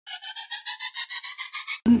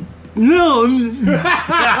No.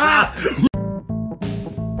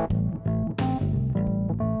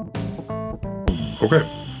 Okay.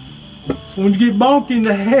 So when you get bonked in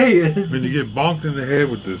the head. When you get bonked in the head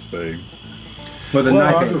with this thing. With a Well,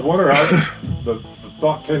 I knife. just wonder how the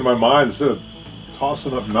thought came to my mind, instead of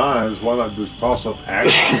tossing up knives, why not just toss up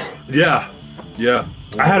axes? Yeah.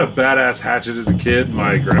 I had a badass hatchet as a kid.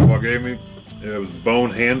 My grandpa gave me. It was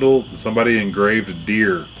bone handled. Somebody engraved a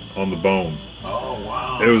deer on the bone. Oh,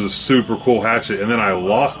 wow. It was a super cool hatchet, and then I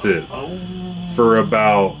lost it for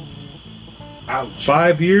about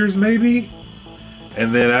 5 years, maybe.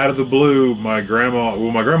 And then out of the blue, my grandma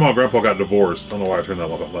and grandpa got divorced. I don't know why I turned that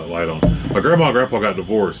light on. My grandma and grandpa got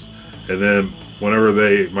divorced, and then whenever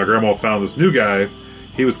my grandma found this new guy,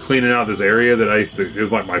 he was cleaning out this area that it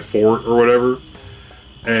was like my fort or whatever,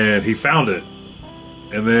 and he found it.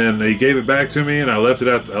 And then he gave it back to me, and I left it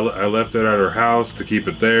at her house to keep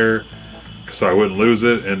it there, so I wouldn't lose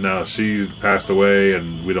it. And now she's passed away,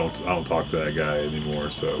 and I don't talk to that guy anymore.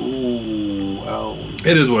 So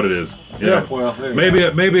it is what it is. Yeah, well,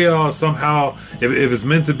 maybe I'll somehow, if it's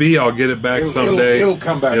meant to be, I'll get it back someday. It'll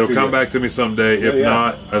come back. It'll come back to me someday. If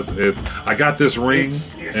not, I got this ring,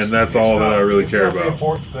 and that's all that I really care about. The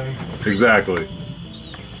important thing. Exactly.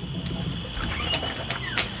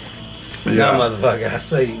 No, motherfucker. I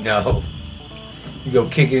say no. You go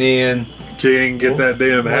kicking in. King, get that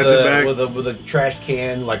damn hatchet back. With a trash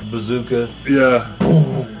can, like a bazooka. Yeah.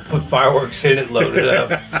 Boom. Put fireworks in it, load it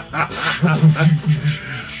up.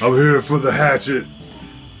 I'm here for the hatchet.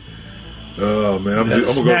 Oh, man. I'm gonna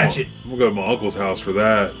go to my uncle's house for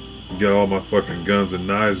that. Get all my fucking guns and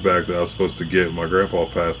knives back that I was supposed to get when my grandpa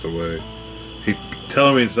passed away. He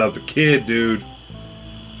telling me since I was a kid, dude.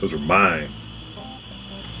 Those are mine.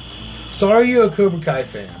 So are you a Cobra Kai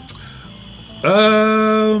fan?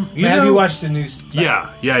 Have you watched the news?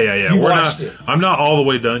 Yeah. You watched it? I'm not all the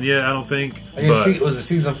way done yet, I don't think. Was it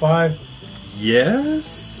season 5?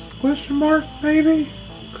 Yes? Question mark, maybe?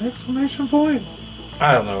 Exclamation point?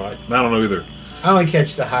 I don't know. I don't know either. I only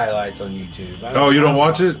catch the highlights on YouTube. You don't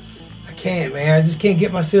watch it? I can't, man. I just can't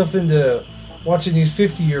get myself into watching these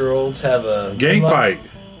 50-year-olds have a gang fight.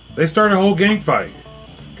 They started a whole gang fight.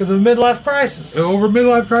 Because of midlife crisis. Over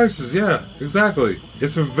midlife crisis, yeah, exactly.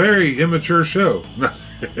 It's a very immature show.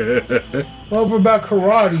 Over about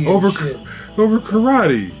karate and shit. Over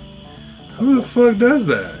karate. Who the fuck does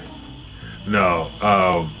that? No.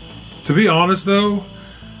 To be honest, though,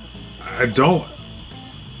 I don't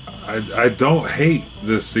hate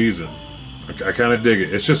this season. I kind of dig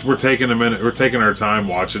it. It's just we're taking a minute. We're taking our time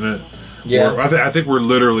watching it. Yeah, I think we're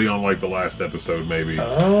literally on like the last episode, maybe.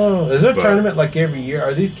 Oh, is there a tournament like every year?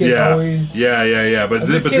 Are these kids always? Yeah. But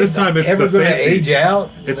this time it's ever the going to fancy. age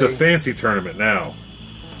out? It's a fancy tournament now.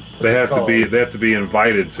 They have to be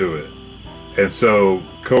invited to it, and so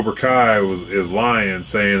Cobra Kai is lying,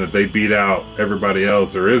 saying that they beat out everybody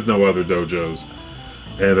else. There is no other dojos,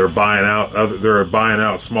 and they're buying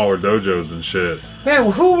out smaller dojos and shit.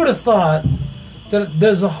 Man, who would have thought that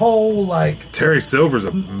there's a whole like Terry Silver's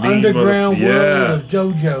a mean underground world yeah. of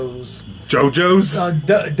JoJo's. JoJo's?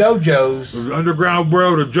 Dojos. Underground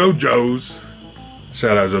world of JoJo's.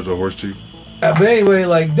 Shout out JoJo Horse Chief. But anyway,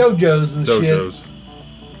 like dojos and JoJo's.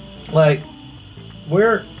 shit. Like,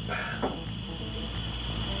 where...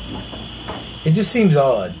 It just seems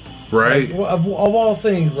odd. Right? Like, of all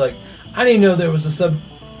things, like, I didn't know there was a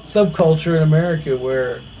subculture in America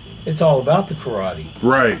where it's all about the karate.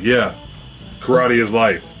 Right, yeah. Karate is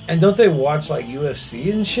life. And don't they watch, like,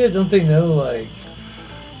 UFC and shit? Don't they know, like,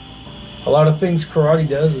 a lot of things karate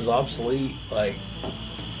does is obsolete? Like,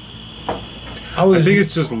 I think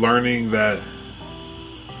it's just learning that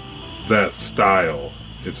style.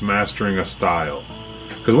 It's mastering a style.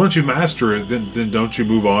 Because once you master it, then don't you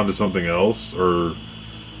move on to something else? Or,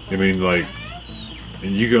 I mean, like,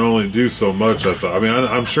 and you can only do so much, I thought. I mean,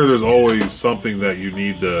 I'm sure there's always something that you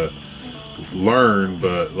need to learn,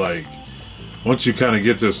 but, like, once you kind of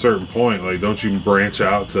get to a certain point, like, don't you branch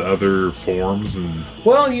out to other forms? And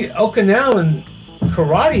well, Okinawan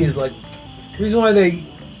karate is, like, the reason why they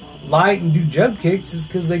light and do jump kicks is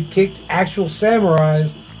because they kicked actual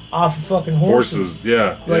samurais off of fucking horses.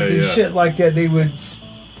 Yeah. Like, shit like that, they would...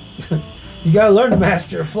 You gotta learn to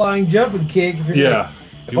master a flying jumping kick.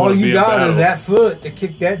 If all you got is that foot to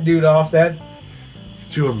kick that dude off, that...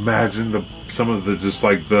 Could you imagine some of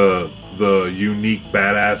the unique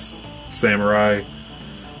badass samurai?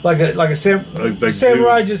 Like a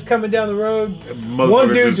samurai just coming down the road.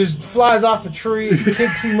 One dude just flies off a tree and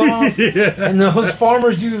kicks him off. And those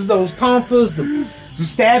farmers use those tonfas to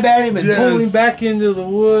stab at him and pull him back into the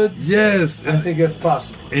woods. Yes, I think that's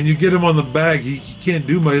possible. And you get him on the back, he can't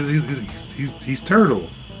do much. He's turtle.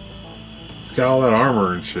 He's got all that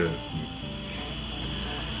armor and shit.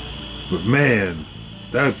 But man,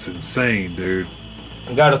 that's insane, dude.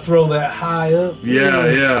 I got to throw that high up.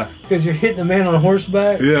 Yeah. Because you're hitting a man on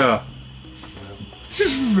horseback. Yeah.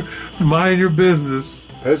 Just mind your business.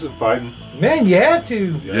 Peasant fighting. Man, you have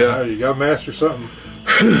to. Yeah. You got to master something.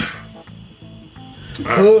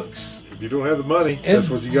 Hooks. If you don't have the money, that's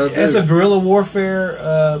what you got to do. It's a guerrilla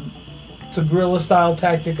warfare. It's a guerrilla style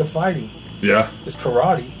tactic of fighting. Yeah. It's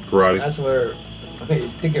karate. Karate. That's where I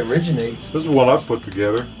think it originates. This is one I put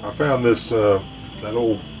together. I found this that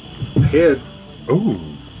old head Ooh.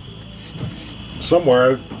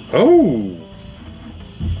 somewhere. Oh.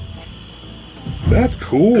 That's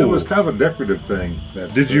cool. It was kind of a decorative thing.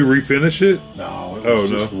 Did you refinish it? No, it was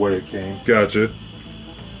just no. the way it came. Gotcha.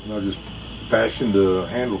 And I just fashioned a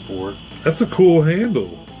handle for it. That's a cool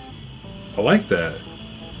handle. I like that.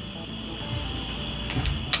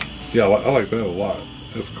 Yeah, I like that a lot.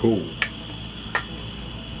 That's cool.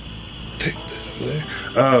 Take that over there.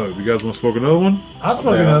 You guys want to smoke another one? I'll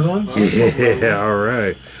smoke another one. Yeah, all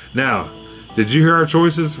right. Now, did you hear our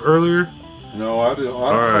choices earlier? No, I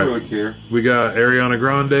don't really care. We got Ariana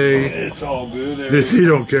Grande. It's all good. You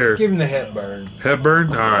don't care. Give him the Hepburn. Hepburn?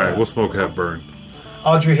 All right, we'll smoke Hepburn.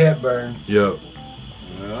 Audrey Hepburn. Yep.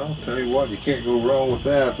 Well, I'll tell you what, you can't go wrong with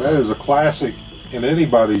that. That is a classic in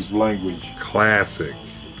anybody's language. Classic.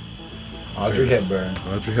 Audrey Hepburn.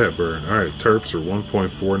 Audrey Hepburn. All right, terps are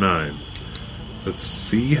 1.49. Let's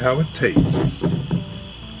see how it tastes.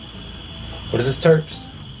 What is this, terps?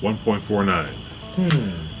 1.49.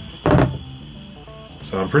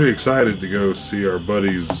 So I'm pretty excited to go see our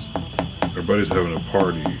buddies. Our buddy's having a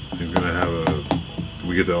party. He's gonna have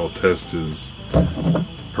we get to all test his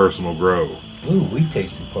personal grow. Ooh, weed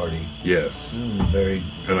tasting party. Yes. Very.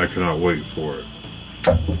 And I cannot wait for it.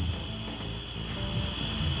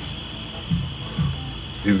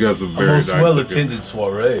 He's got some very most nice well-attended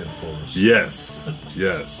soiree, of course. Yes.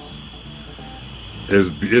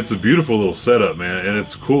 It's a beautiful little setup, man, and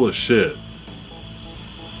it's cool as shit.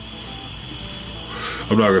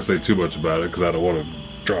 I'm not gonna say too much about it because I don't want to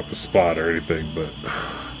drop a spot or anything,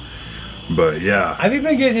 but yeah. Have you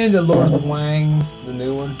been getting into Lord of the Wangs, the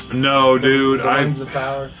new one? No, dude. The Wings of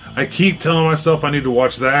Power. I keep telling myself I need to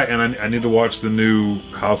watch that, and I need to watch the new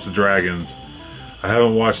House of Dragons. I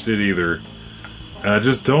haven't watched it either, and I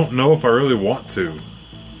just don't know if I really want to.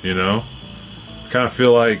 You know, I kind of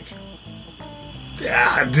feel like,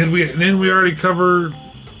 didn't we already cover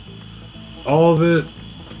all of it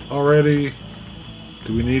already?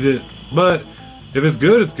 Do we need it? But if it's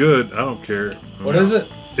good, it's good. I don't care. What is it?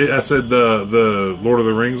 I said the Lord of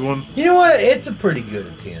the Rings one. You know what? It's a pretty good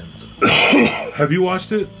attempt. Have you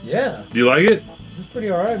watched it? Yeah. Do you like it? It's pretty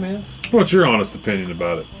alright, man. What's your honest opinion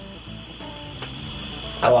about it?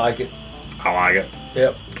 I like it. I like it.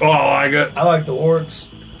 Yep. Oh, I like it. I like the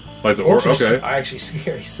orcs. Like the orcs? Okay. Are actually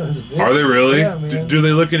scary sons of bitches. Are they really? Yeah, man. Do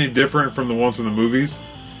they look any different from the ones from the movies?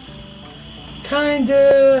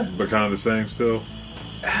 Kinda. But kind of the same still?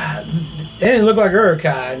 They didn't look like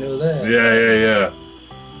Uruk-hai, I know that. Yeah.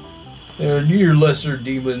 They're your lesser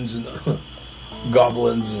demons and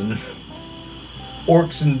goblins and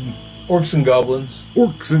orcs and goblins.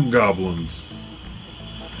 Orcs and goblins.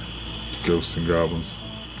 Ghosts and goblins.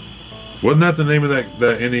 Wasn't that the name of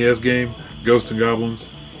that NES game? Ghosts and Goblins?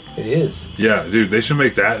 It is. Yeah, dude, they should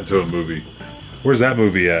make that into a movie. Where's that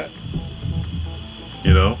movie at?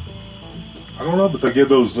 You know? I don't know, but they give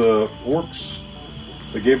those orcs,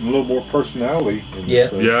 they gave them a little more personality. In Yeah.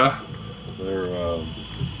 this, Yeah.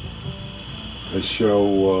 They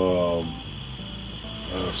show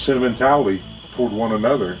sentimentality toward one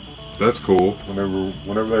another. That's cool.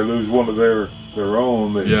 Whenever they lose one of their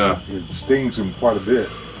own, it stings them quite a bit.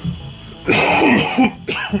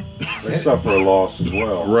 They suffer a loss as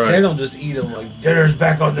well. Right. They don't just eat them like dinner's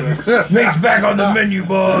back on the meat's back on the menu,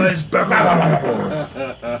 boys.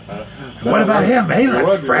 What about him? He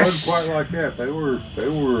looks fresh. It wasn't quite like that. They were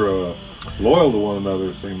loyal to one another.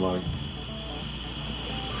 It seemed like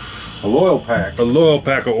a loyal pack. A loyal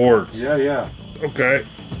pack of orcs. Yeah. Okay.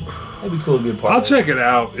 That'd be cool to be a part I'll of. check it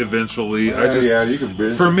out eventually. You can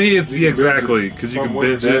binge. For me, it's exactly because you can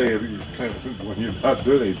binge it when you're not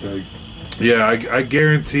doing anything. Yeah, I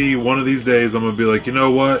guarantee one of these days I'm gonna be like, you know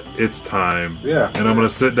what, it's time. Yeah, and I'm gonna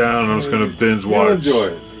sit down and I'm just gonna binge watch. You'll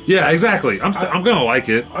enjoy it. Yeah, exactly. I'm gonna like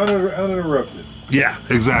it. Uninterrupted. Yeah,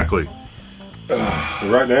 exactly.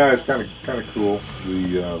 Right now, it's kind of cool.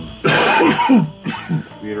 The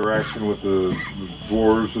the interaction with the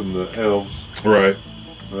dwarves and the elves. Right.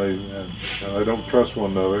 They don't trust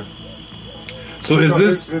one another. So is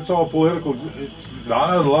this? It's all political. It's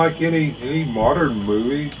not unlike any modern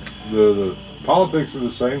movie. The politics are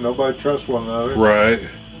the same. Nobody trusts one another. Right.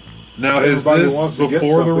 Now, Everybody is wants this to get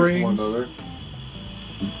before the something from one rings? another.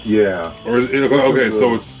 Yeah. Or is it, okay,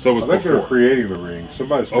 so it's I think they're before. creating the rings.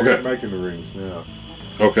 Somebody's Okay. making the rings now.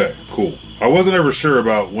 Okay, cool. I wasn't ever sure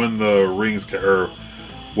about when the rings or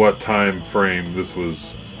what time frame this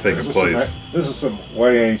was taking place. This is some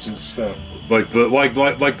way ancient stuff. Like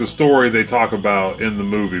the story they talk about in the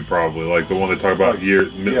movie, probably like the one they talk about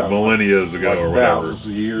millennia ago like or whatever. Thousands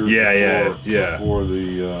of years Yeah. before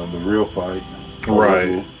the real fight.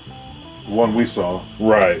 Right. The one we saw.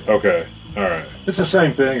 Right. Okay. All right. It's the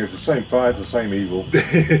same thing. It's the same fight. The same evil.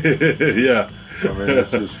 Yeah. I mean,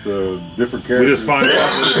 it's just different characters. We just find out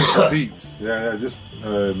that it repeats. Yeah. Just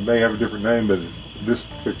may have a different name, but in this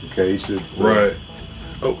particular case, Right.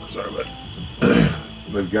 Oh, sorry about that.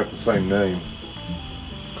 They've got the same name.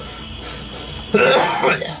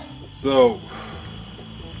 So,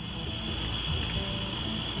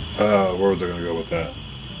 where was I going to go with that?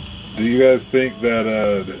 Do you guys think that,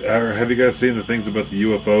 have you guys seen the things about the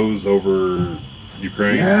UFOs over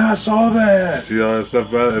Ukraine? Yeah, I saw that. See all that stuff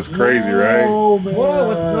about it? It's crazy, right? Oh man,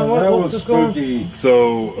 that was spooky.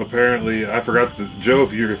 So apparently, I forgot to, Joe.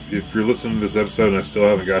 If you're listening to this episode and I still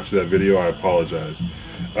haven't got you that video, I apologize.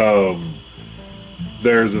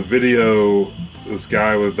 There's a video this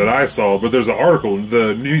guy that I saw, but there's an article.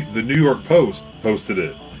 The New York Post posted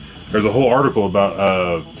it. There's a whole article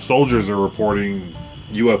about soldiers are reporting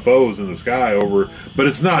UFOs in the sky over, but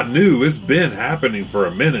it's not new. It's been happening for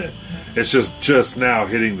a minute. It's just now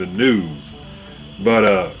hitting the news.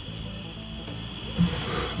 But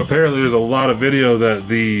apparently there's a lot of video that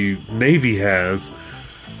the Navy has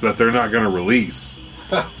that they're not going to release.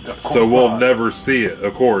 So we'll never see it,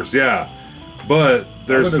 of course. Yeah. But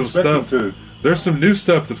there's some stuff. There's some new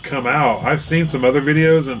stuff that's come out. I've seen some other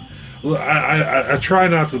videos, and I try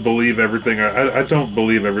not to believe everything. I don't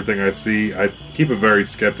believe everything I see. I keep a very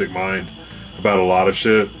skeptic mind about a lot of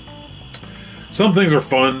shit. Some things are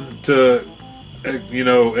fun to,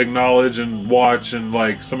 acknowledge and watch, and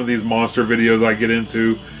like some of these monster videos I get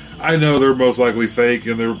into, I know they're most likely fake,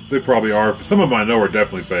 and they probably are. Some of them I know are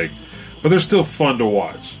definitely fake, but they're still fun to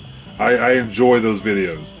watch. I enjoy those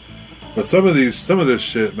videos. But some of this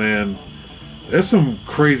shit, man, there's some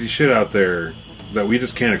crazy shit out there that we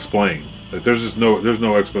just can't explain. Like there's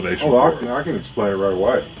no explanation. Oh, for I can explain it right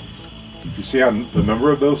away. You see how the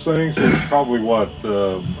number of those things? It's probably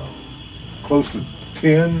close to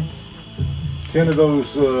 10 of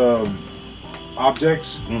those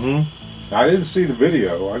objects. Mm-hmm. I didn't see the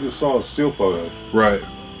video. I just saw a still photo. Right.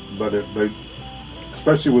 But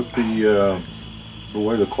especially with the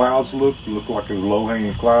way the clouds look like it was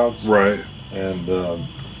low-hanging clouds. Right. And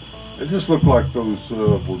it just looked like those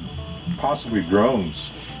were possibly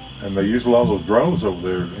drones. And they use a lot of those drones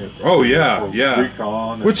over there. Oh, yeah, yeah.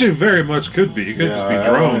 Recon. Which it very much could be. It could just be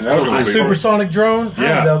drones. A supersonic drone?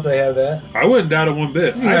 Yeah. I doubt they have that. I wouldn't doubt it one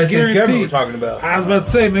bit. I guarantee. We're talking about. I was about to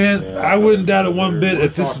say, man, I wouldn't doubt it one bit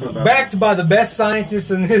if this is backed by the best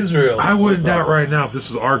scientists in Israel. I wouldn't doubt right now if this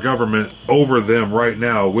was our government over them right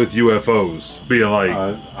now with UFOs being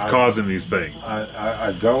like causing these things.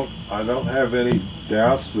 I don't have any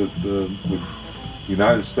doubts that the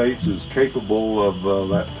United States is capable of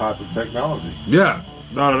that type of technology. Yeah,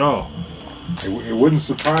 not at all. It wouldn't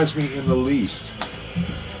surprise me in the least.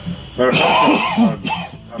 Matter of fact,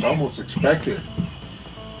 I'd almost expect it.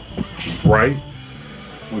 Right?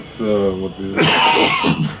 With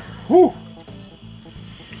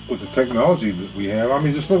the technology that we have. I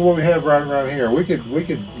mean, just look at what we have right around here. We could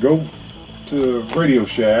go to Radio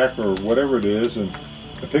Shack or whatever it is and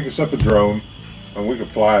pick us up a drone, and we could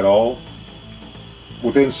fly it all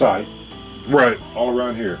within sight, right, all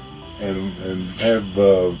around here, and have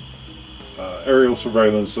aerial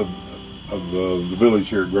surveillance of the village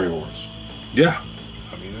here at Grey Horse. Yeah,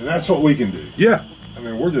 I mean that's what we can do. Yeah, I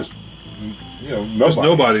mean we're just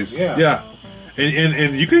nobody's. Yeah,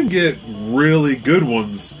 and you can get really good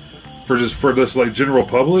ones for this like general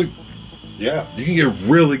public. Yeah, you can get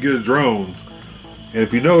really good drones, and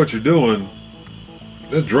if you know what you're doing,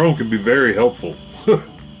 this drone can be very helpful.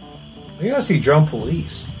 You're gonna see drone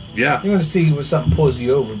police. Yeah. You're gonna see when something pulls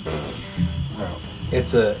you over. Well,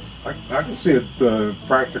 it's a. I can see it.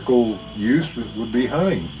 Practical use would be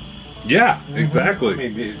hunting. Yeah, exactly. I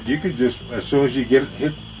mean, you could just as soon as you get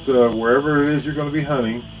hit wherever it is you're going to be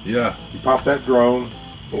hunting. Yeah. You pop that drone,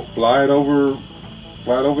 fly it over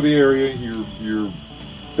the area you're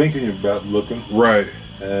thinking about looking. Right.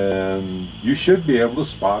 And you should be able to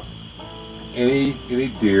spot any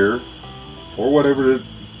deer or whatever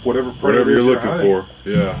whatever prey Whatever it is you're looking hunting, for.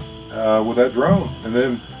 Yeah. with that drone, and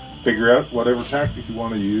then figure out whatever tactic you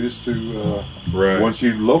want to use to. Right. Once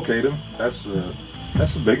you locate them, that's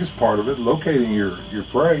the biggest part of it. Locating your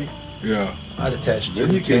prey. Yeah. I'd attach Then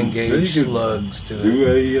two you can- 10 then you gauge can slugs to it.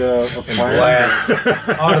 Do a And plan.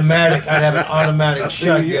 blast. Automatic. I'd have an automatic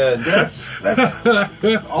shotgun. That's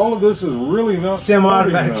all of this is really not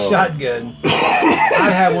Semi-automatic sporting, though. shotgun.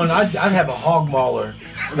 I'd have one. I'd have a hog mauler.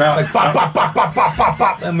 Now, Like pop, pop, pop, pop, pop, pop,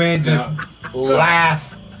 pop. And man, just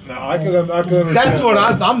laugh. now I can understand. That's what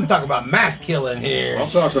I'm talking about. Mass killing here. I'm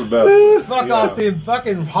talking about. Fuck yeah, off them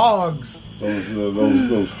fucking hogs.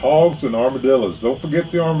 those hogs and armadillos. Don't forget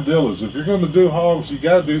the armadillos. If you're going to do hogs, you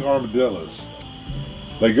got to do armadillos.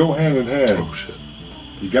 They go hand in hand. Oh shit.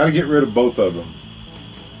 You got to get rid of both of them.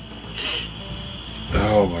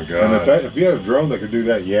 Oh my And god. if you had a drone that could do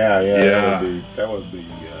that, yeah, that would be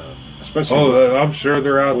especially I'm sure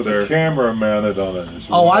they're out with there. a camera mounted on it. It's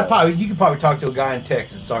Oh, really you could probably talk to a guy in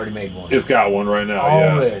Texas that's already made one. It's got one right now.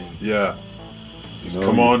 Already. Yeah. Just No,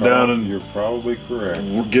 come you're on down and you're probably correct.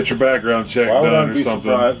 get your background check Why would I done or be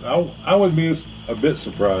something. surprised? I would be a bit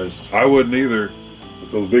surprised I wouldn't either.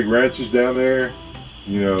 with those big ranches down there.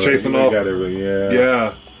 You know, Chasing they off- got everything. Yeah,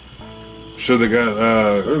 Yeah. Sure they got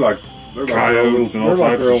They're like Coyotes and all they're like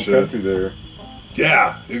types their of own shit. country there.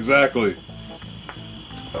 yeah, exactly.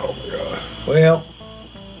 Oh my god. Well,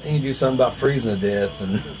 then you do something about freezing to death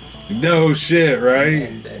and No shit, right?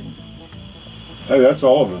 and Hey, that's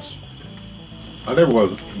all of us. I never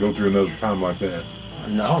was go through another time like that.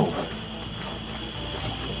 no.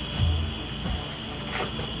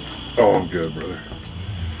 Oh, I'm good, brother.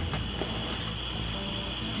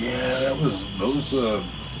 Yeah, that was those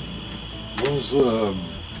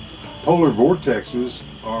polar vortexes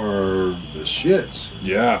are the shits.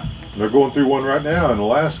 Yeah. They're going through one right now in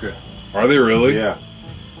Alaska. Are they really? Yeah,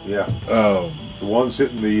 Oh, the one's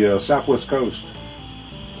hitting the southwest coast,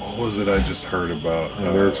 what was it I just heard about? and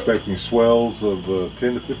they're expecting swells of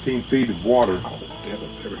 10 to 15 feet of water. Damn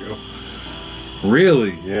it, there we go.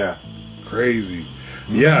 Really? Yeah, Crazy.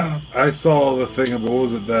 Yeah, I saw the thing of, what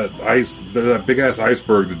was it, that big ass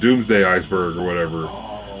iceberg, the Doomsday iceberg or whatever.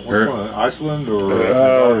 which one? Iceland or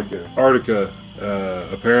Antarctica? Antarctica.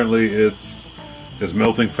 Apparently it's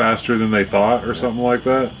melting faster than they thought or something like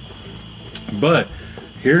that. But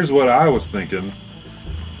here's what I was thinking.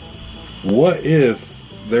 What if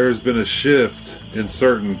there's been a shift in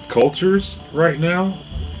certain cultures right now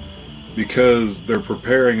because they're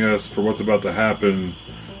preparing us for what's about to happen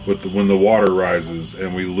with when the water rises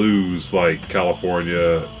and we lose like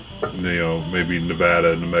California, maybe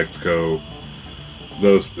Nevada, New Mexico,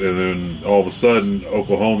 those, and then all of a sudden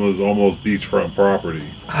Oklahoma is almost beachfront property.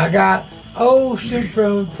 I got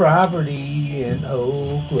oceanfront property in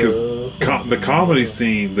Because Oakland. the comedy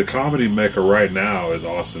scene, the comedy mecca right now is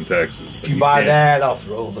Austin, Texas. If you buy that, I'll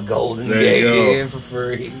throw the Golden There you Gate go. in for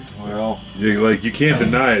free. Well, You can't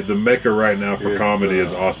deny it. The mecca right now for comedy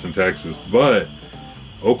is Austin, Texas. But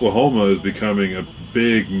Oklahoma is becoming a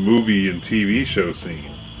big movie and TV show scene.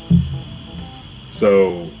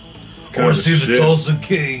 So it's kind Or of a see the shit. Tulsa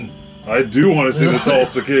King. I do want to see the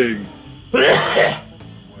Tulsa King.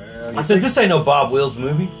 I said, this ain't no Bob Wills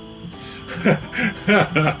movie. There's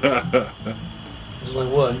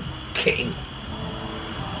only one king.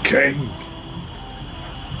 King.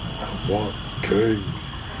 I want king.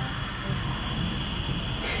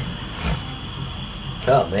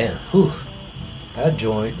 Oh, man. Whew. That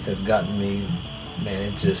joint has gotten me,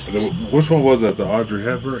 man, it just... Which one was that? The Audrey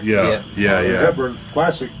Hepburn? Yeah. Hepburn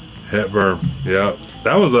classic. Hepburn. Yeah.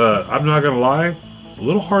 That was I'm not gonna lie, a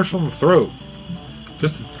little harsh on the throat.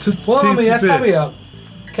 Just Well, I mean, teensy that's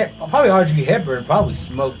bit. probably Audrey Hepburn probably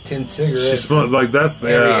smoked 10 cigarettes. She smoked like that's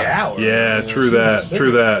every hour. Yeah, You know, true she was that. sick.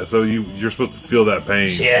 True that. So you're supposed to feel that pain.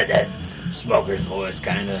 She had that smoker's voice,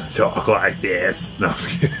 kind of. Talk like this. No, I'm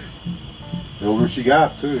just kidding. The older she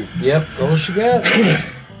got too. Yep, what she got? I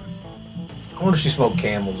wonder if she smoked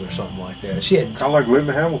Camels or something like that. She had... Kind of like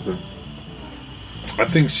Linda Hamilton. I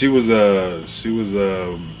think she was a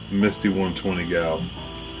Misty 120 gal,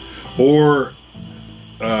 or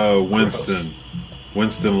Winston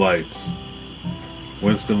Lights.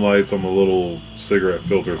 Winston Lights on the little cigarette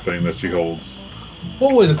filter thing that she holds.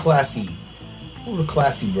 What would a classy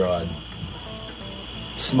broad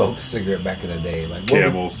smoke a cigarette back in the day? Like what would-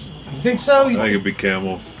 Camels. you think so? I think it'd be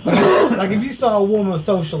Camels. Like if you saw a woman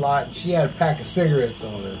socialite and she had a pack of cigarettes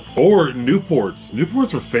on her. Or Newports.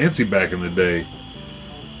 Newports were fancy back in the day.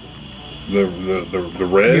 The Your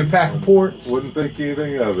Reds. pack of ports. Wouldn't think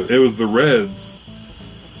anything of it. It was the Reds.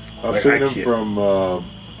 I've Like, seen I them can't-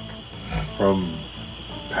 from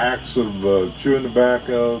packs of chewing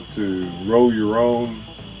tobacco to roll your own.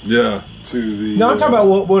 Yeah. to the. No, I'm talking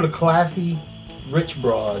about what a classy, rich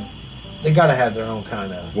broad. They gotta have their own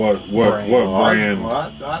kind of What brand.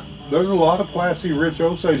 brand? There's a lot of classy, rich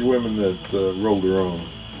Osage women that roll their own.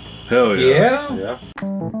 Hell yeah. Yeah.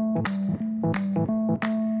 Yeah.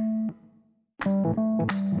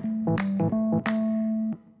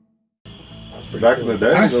 That's pretty Back cool. in the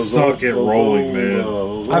day, I those suck at rolling,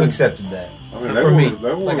 man. I've accepted that. I mean, For me, they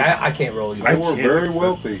were, like I can't roll either. they were can't very accept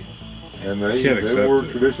wealthy, and they can't accept were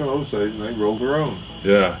it. traditional Osage, and they rolled their own.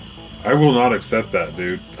 Yeah. I will not accept that,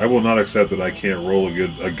 dude. I will not accept that I can't roll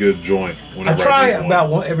a good joint. I Whenever try get one. about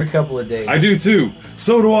one every couple of days. I do too.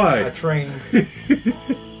 So do I I. train.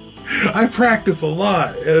 I practice a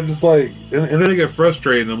lot, and I'm just like, and then I get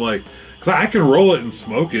frustrated. And I'm like, because I can roll it and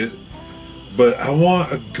smoke it, but I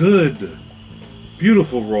want a good,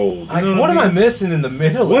 beautiful roll. You know What am I mean? missing in the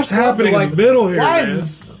middle? or What's something? happening in the middle here, Why man?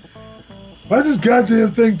 is this? Why is this goddamn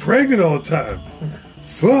thing pregnant all the time?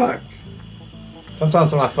 Fuck.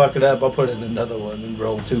 Sometimes when I fuck it up, I'll put it in another one and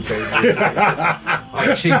roll 2 pages.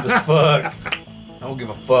 I'm cheap as fuck. I don't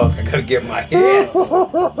give a fuck. I gotta get my hits.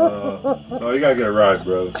 No, you gotta get it right,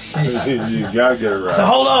 brother. You gotta get it right. So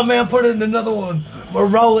hold on, man. Put it in another one. We'll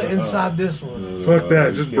roll it inside this one. Fuck that.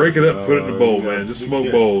 You Just can't- break it up and put it in the bowl, you man. can't- Just you smoke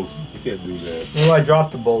can't- bowls. You can't do that. Well, I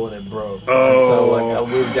dropped the bowl and it broke. Oh. So like I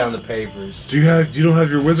moved down the papers. You don't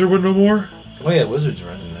have your wizard one no more? Oh yeah, Wizards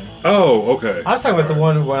are in there. Oh, okay. I was talking about the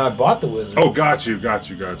one when I bought the Wizard. Oh, got you.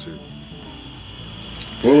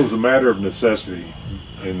 Well, it was a matter of necessity.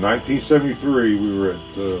 In 1973, we were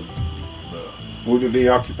at Wounded Knee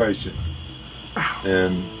Occupation,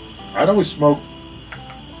 and I'd always smoked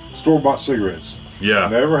store-bought cigarettes. Yeah.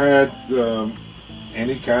 Never had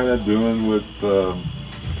any kind of doing with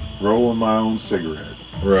rolling my own cigarette.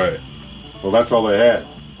 Right. Well, that's all they had.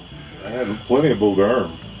 I had plenty of Bull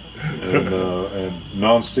Durham and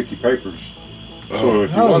non-sticky papers. So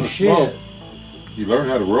if you Oh, wanted to shit. smoke, you learn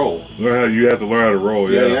how to roll. You have to learn how to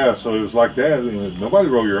roll. Yeah. So it was like that. You know, nobody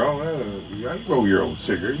roll your own. You roll your own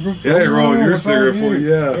cigarette. Yeah, they roll your What's wrong cigarette with for you,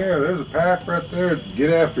 yeah. Yeah, there's a pack right there. Get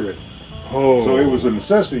after it. Oh. So it was a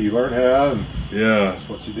necessity. You learned how, and Yeah. that's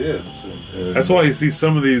what you did. So, That's why you see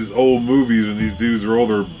some of these old movies when these dudes roll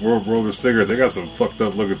their cigarette. They got some fucked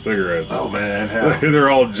up looking cigarettes. Oh man, how? They're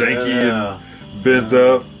all janky Yeah. and bent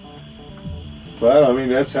up. But I mean,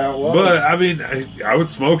 that's how it was. But I mean, I would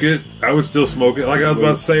smoke it. I would still smoke it. Like I was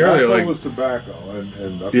about to say earlier. Tobacco Like was tobacco,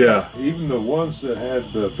 and Yeah. even the ones that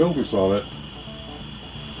had the filters on it.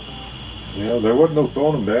 You know, there wasn't no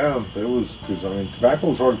throwing them down. There was, because I mean, tobacco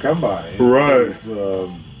was hard to come by. Right. It was,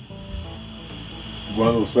 one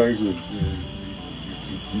of those things that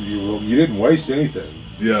you didn't waste anything.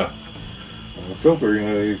 yeah, The filter, you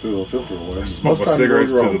know, you threw the filter away. I smoke Most my time you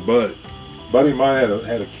cigarettes rolled to your the butt. own. Buddy of mine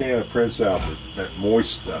had a can of Prince Albert, that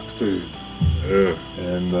moist stuff too, Ugh.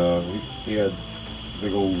 and he had a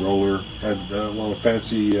big old roller, had one of the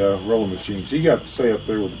fancy rolling machines. He got to stay up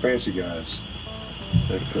there with the fancy guys.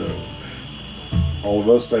 That all of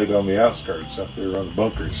us stayed on the outskirts up there on the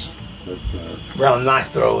bunkers. But, Around knife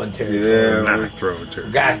throwing territory. Knife thrower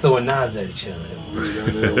territory. Guys throwing knives at each other. well,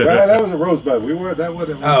 that was a rosebud. That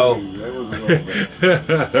wasn't. Oh. That was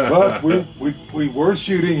a rosebud. But we were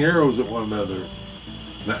shooting arrows at one another.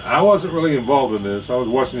 Now, I wasn't really involved in this. I was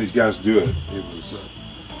watching these guys do it. It was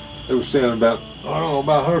they were standing about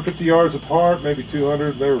 150 yards apart, maybe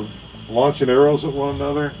 200. They were launching arrows at one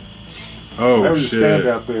another. They Oh would just stand shit!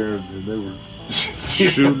 out there and they were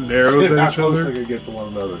Shooting arrows seeing at how each close other? they could get to one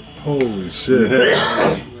another. Holy shit!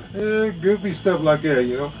 Goofy stuff like that,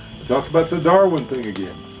 you know. Talk about the Darwin thing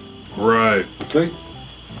again. Right. But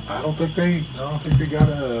I don't think they got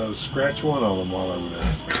a scratch one on them while they were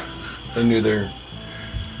there.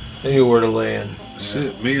 They knew where to land.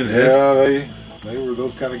 Shit. Me and Heston. Yeah, they were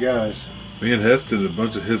those kind of guys. Me and Heston, and a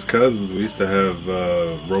bunch of his cousins, we used to have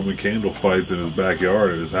Roman candle fights in his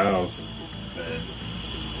backyard at his house.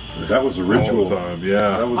 That was a ritual. All the time.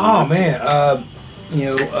 Yeah. That was a Oh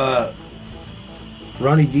ritual. man,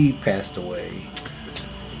 Ronnie D passed away.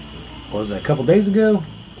 What was that, a couple days ago?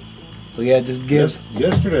 So yeah, just give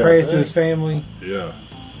Yesterday, prayers I to his think. family, Yeah.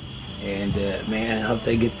 and man, I hope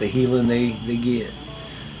they get the healing they get.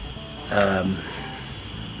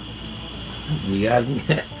 We got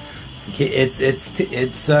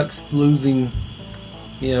it sucks losing,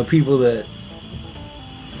 people that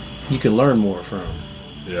you can learn more from.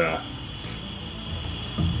 Yeah.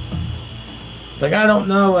 Like, I don't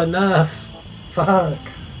know enough. Fuck.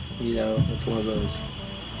 It's one of those.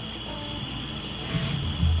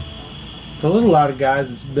 So there's a lot of guys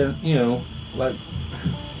that's been, like,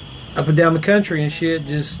 up and down the country and shit,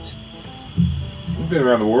 just... He's been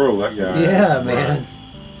around the world, that guy. Yeah, Right. man.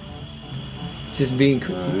 Just being.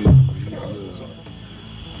 He's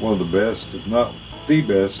one of the best, if not the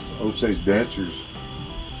best, Osage dancers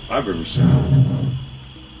I've ever seen.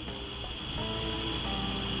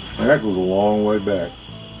 And that goes a long way back.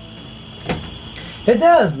 It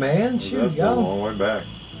does, man. It Shoot, does go a y'all. long way back.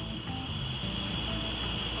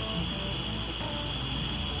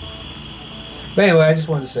 But anyway, I just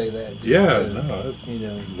wanted to say that. Just, Yeah, no, that's you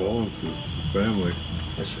know, condolences to the family.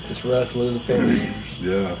 it's rough losing family members.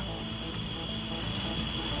 Yeah.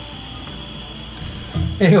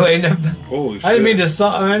 Anyway, no, Holy shit. I didn't mean to.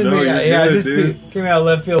 I didn't No, mean. you're Yeah, I good, just dude. came out of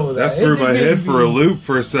left field with that. That threw It just my needed head to for a be- loop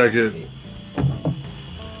for a second.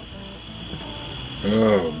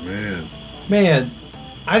 Oh, man. Man,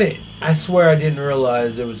 I swear I didn't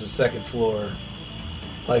realize there was a second floor.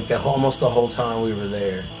 Like almost the whole time we were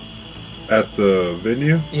there. At the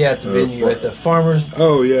venue? Yeah, at the venue, at the farmers.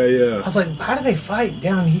 Oh, yeah, I yeah. was like, how do they fight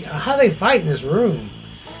down here? How do they fight in this room?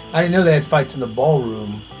 I didn't know they had fights in the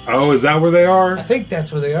ballroom. Oh, is that where they I are? think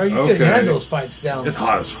that's where they are. You Okay. couldn't have those fights down It's there.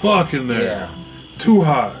 hot as fuck in there. Yeah. Too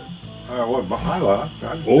hot. What? I like.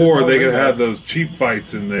 Or they could have those cheap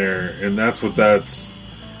fights in there, and that's what that's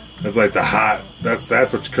like the hot. That's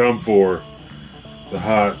what you come for. The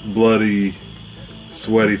hot, bloody,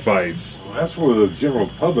 sweaty fights. That's where the general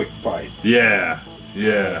public fight. Yeah,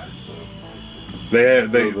 yeah. They The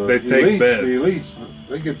take elites, bets. The elites,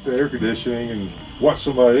 they get the air conditioning and watch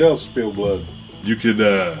somebody else spill blood. You could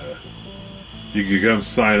come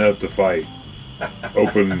sign up to fight.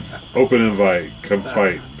 Open invite. Come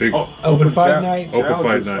fight. Big Open fight night? open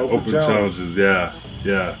fight challenges, night. open Open challenge. challenges. Yeah,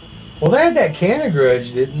 yeah, Well, they had that Canna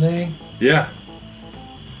Grudge, didn't they? yeah.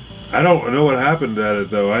 I don't know what happened at it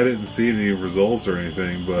though. I didn't see any results or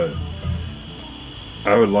anything, but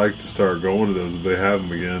I would like to start going to those if they have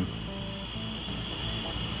them again.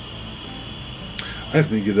 I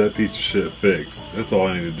just need to get that piece of shit fixed. That's all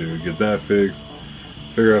I need to do. Get that fixed.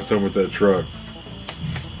 Figure out something with that truck.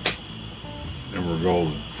 And we're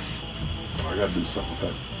golden. I got to do something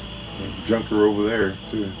with that junker over there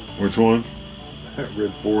too. Which one? That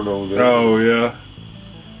red Ford over there. Oh, yeah.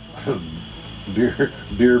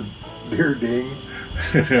 Deer ding.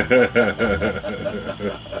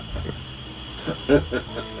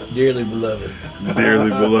 Dearly beloved. Dearly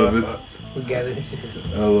beloved. We got it.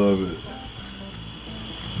 I love it.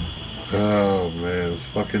 Oh, man. It's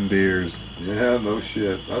fucking deers. Yeah, no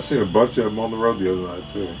shit. I seen a bunch of them on the road the other night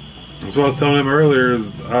too. That's what I was telling him earlier.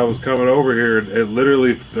 Is I was coming over here, and it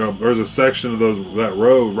literally there's a section of that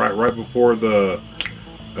road right before the.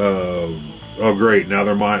 Oh great! Now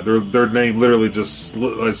they're mine. Their name literally just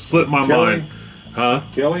slipped my Kelly? mind. Huh?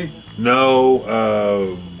 Kelly?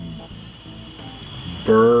 No.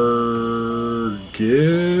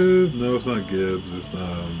 Gibbs? No, it's not Gibbs. It's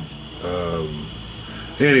not.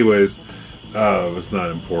 Anyways, it's not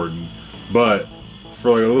important. But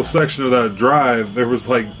for like a little section of that drive, there was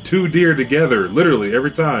like 2 deer together, literally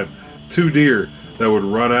every time. 2 deer that would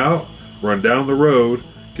run out, run down the road,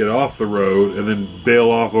 get off the road, and then bail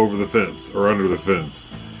off over the fence or under the fence.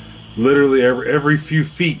 Literally every few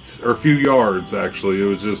feet or few yards. Actually, it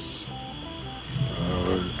was just.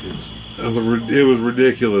 It was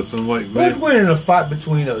ridiculous. I'm like, Who'd man. win in a fight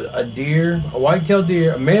between a deer, a white-tailed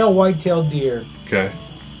deer, a male white-tailed deer, Okay.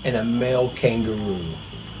 and a male kangaroo?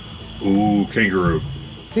 Ooh, kangaroo.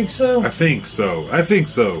 Think so? I think so. I think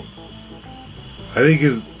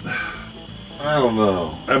his. I don't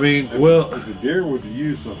know. I mean, well, If the deer would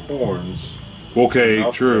use the horns, okay,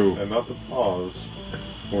 not true. and not the paws.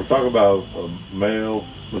 When we're talking about a male,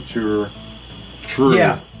 mature, True.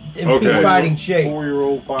 Yeah, in Okay. peak fighting shape.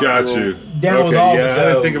 4-year-old, 5-year-old. Got you. Down okay, with all yeah, the I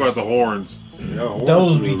didn't does. think about the horns. Yeah, horns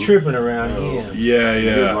Those be are, tripping around Yeah. him. Yeah, you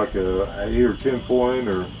get yeah, like a 8 or 10 point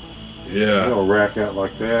or yeah. rack out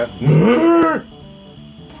like that.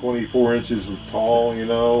 24 inches tall,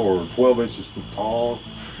 or 12 inches tall.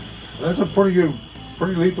 That's a pretty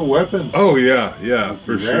lethal weapon. Oh yeah, yeah,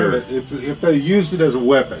 for Yeah, sure. If they used it as a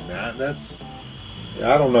weapon, that's.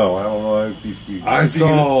 I don't know if you I if you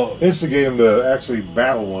saw- can instigate them to actually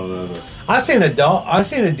battle one another. I seen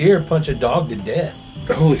a deer punch a dog to death.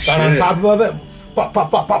 Holy Got on shit! top of it, pop, pop,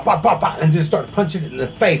 pop, pop, pop, pop, pop, and just started punching it in the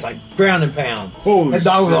face like ground and pound. Holy That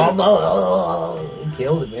dog shit. was all and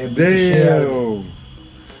killed it, man. Beat the shit out of it. Damn.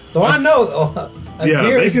 So I know a Yeah,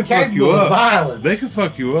 deer they is can fuck capable you of up. violence. They can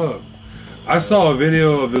fuck you up. I saw a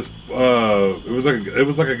video of this. It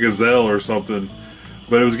was like a gazelle or something,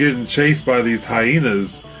 but it was getting chased by these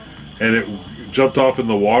hyenas, and it jumped off in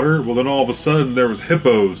the water. Well, then all of a sudden there was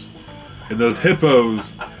hippos, and those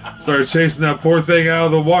hippos started chasing that poor thing out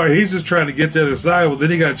of the water. He's just trying to get to the other side. Well,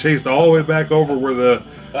 then he got chased all the way back over where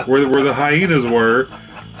the hyenas were.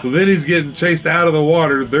 So then he's getting chased out of the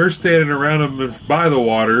water. They're standing around him by the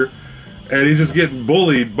water, and he's just getting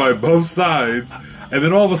bullied by both sides. And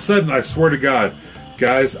then all of a sudden, I swear to God,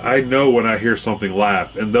 guys, I know when I hear something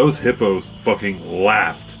laugh, and those hippos fucking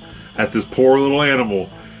laughed at this poor little animal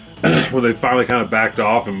when they finally kind of backed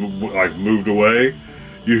off and like moved away.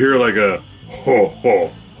 You hear like a ho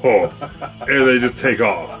ho ho, and they just take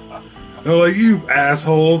off. They're like, you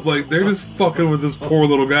assholes! Like they're just fucking with this poor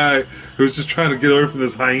little guy who's just trying to get away from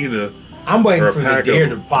this hyena. I'm waiting Or a for the pack deer of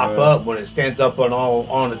to them. pop up when it stands up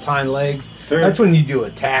on its hind legs. There- That's when you do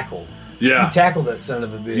a tackle. Yeah. You tackle that son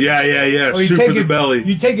of a bitch. Yeah. Or you Shoot take for the its belly.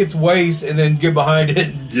 You take its waist and then get behind it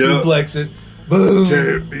and Yep. suplex it. Boom.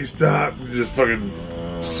 Can't be stopped. Just fucking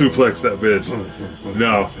suplex that bitch.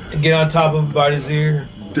 No. And get on top of him, bite his ear.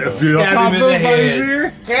 If you Stab him in the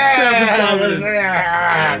head.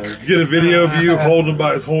 get a video of you holding him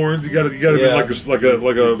by his horns. You gotta be Yeah. like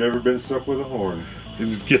I've a never been stuck with a horn.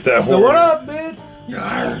 get that So horn. what up, bitch?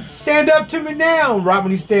 Stand up to me now. Right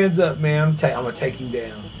when he stands up, man, I'm gonna take him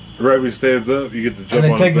down. Right when he stands up, you get to jump And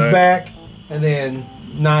then on take his his back. back and then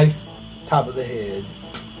knife top of the head.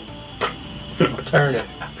 Turn it.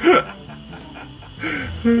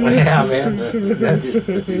 Yeah, man. That's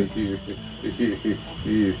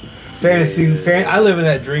fantasy. I live in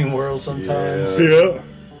that dream world sometimes. Yeah.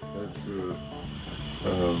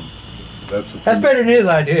 That's That's better than his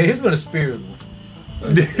idea. He was going to spear them.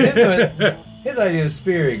 His idea is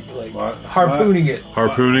spearing, like harpooning it.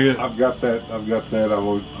 Harpooning it. I've got that.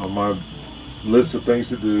 On my list of things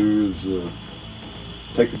to do is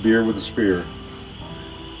take a deer with a spear.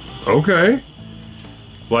 Okay.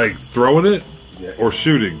 Like throwing it Yeah. or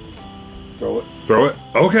shooting. Throw it. Throw it.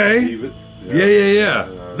 Okay. Leave it. Yeah.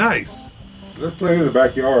 Nice. Let's play in the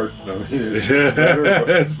backyard. I mean, it's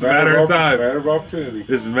a matter of time. Matter of opportunity.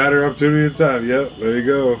 It's a matter of opportunity and time. Yep. There you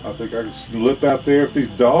go. I think I can slip out there if these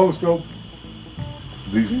dogs don't.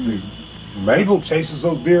 These Mabel chases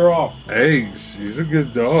those deer off. Hey, she's a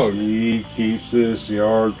good dog. She keeps this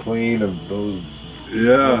yard clean of those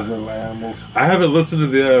Yeah. little animals. I haven't listened to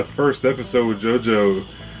the first episode with JoJo,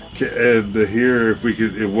 and to hear if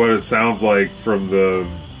what it sounds like from the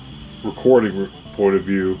recording point of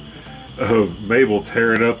view of Mabel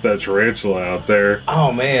tearing up that tarantula out there.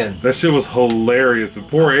 Oh man, That shit was hilarious. And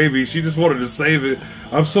poor Amy, she just wanted to save it.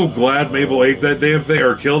 I'm so glad Mabel ate that damn thing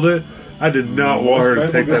or killed it. I did not want her to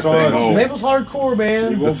Mabel take that gets thing on. home. Mabel's hardcore, She man.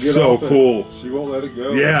 won't That's get so off it. cool. She won't let it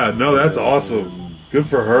go. Yeah, no, that's awesome. Good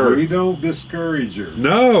for her. We don't discourage her.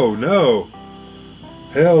 No.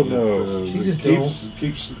 Hell no. She just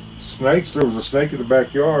keeps snakes. There was a snake in the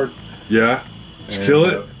backyard. Yeah? Did you And, kill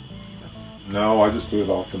it? No, I just threw it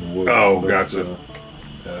off in the woods. Oh, But, gotcha.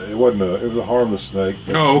 it wasn't a. It was a harmless snake.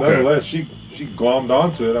 But Oh, okay. Nonetheless, she glommed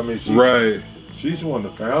onto it. I mean, Right. she's the one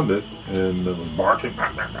that found it and it was barking.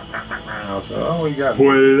 I said, "Oh, we got."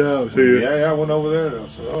 Pointed it out to you. Yeah, I went over there and I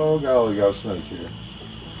said, "Oh, golly, got a snake here."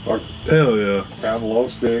 Like, Hell yeah. found a long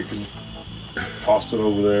stick and tossed it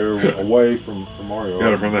over there away from our yard.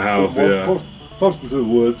 Got it from the house, yeah. Posted to the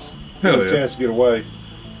woods. Hell Had a yeah. chance to get away.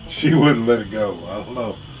 She wouldn't let it go. I don't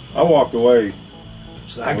know. I walked away.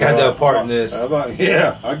 I got no part in this. I'm like,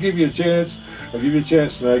 yeah, I'll give you a chance. I'll give you a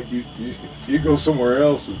chance, Snake. You go somewhere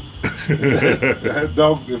else. And if that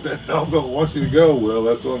dog don't want you to go, well,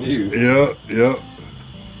 that's on you. Yep.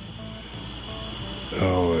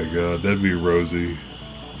 Oh my god, that'd be Rosie.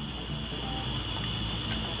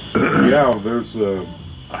 Yeah, there's.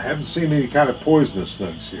 I haven't seen any kind of poisonous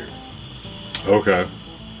snakes here. Okay.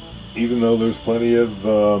 Even though there's plenty of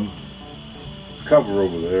cover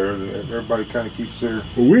over there, everybody kind of keeps their.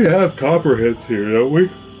 We have copperheads here, don't we?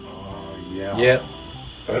 Yeah. Yeah.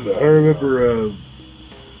 I remember a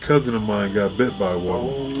cousin of mine got bit by one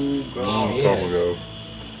Oh, a long God. time ago.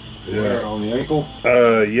 Where, on the ankle?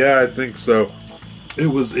 Yeah, I think so. It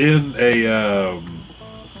was in a.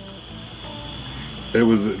 It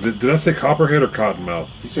was. Did I say copperhead or cottonmouth?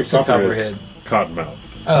 You said It's a copperhead.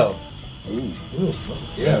 Cottonmouth. Oh. Ooh. Ooh,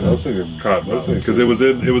 fuck. Yeah, those things are. Cottonmouth. Because it was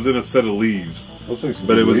in a set of leaves. Those things can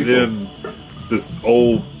But be it was lethal. in this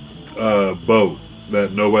old boat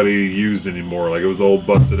that nobody used anymore. Like it was old,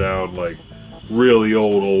 busted out, like really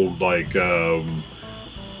old, like 2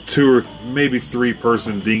 or maybe 3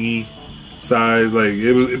 person dinghy size. Like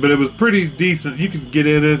it was, but it was pretty decent. You could get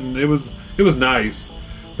in it, and it was nice.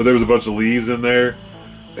 But there was a bunch of leaves in there,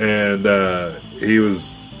 and he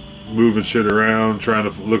was moving shit around, trying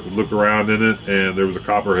to look around in it, and there was a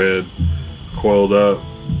copperhead coiled up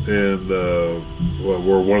in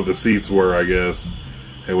where one of the seats were, I guess.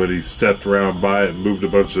 And when he stepped around by it and moved a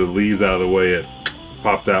bunch of leaves out of the way, it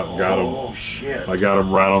popped out and got him. Oh shit! I got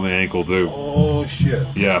him right on the ankle too. Oh shit!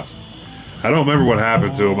 Yeah, I don't remember what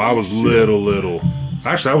happened to him. I was little.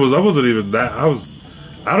 Actually, I wasn't even that. I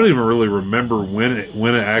don't even really remember when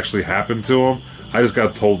it actually happened to him. I just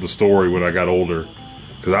got told the story when I got older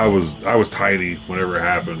because I was tiny whenever it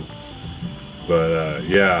happened. But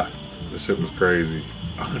yeah, this shit was crazy.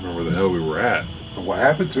 I don't remember where the hell we were at. What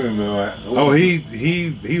happened to him though? Oh, he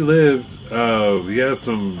lived. He had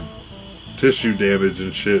some tissue damage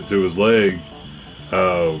and shit to his leg.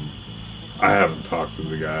 I haven't talked to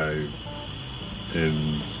the guy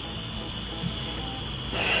in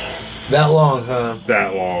that long, huh?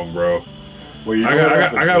 That long, bro. Well, you know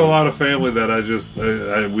I got a lot of family that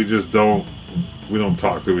we don't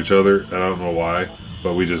talk to each other. I don't know why,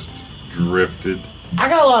 but we just drifted. I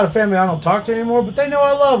got a lot of family I don't talk to anymore, but they know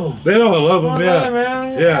I love them. They know I love them, yeah.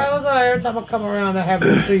 Man. Yeah. Every time I come around, they're happy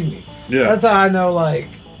to see me. Yeah. That's how I know, like,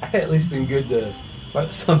 I at least been good to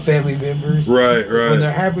some family members. Right. When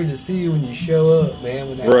they're happy to see you when you show up, man.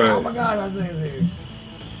 When they're right. oh my God, I was here.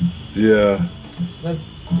 Yeah. That's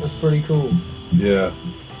pretty cool. Yeah.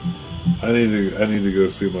 I need to go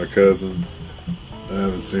see my cousin. I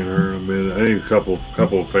haven't seen her in a minute. I need a couple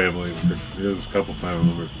of family. There's a couple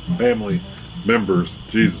family members.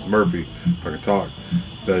 Jesus, Murphy, if I could talk,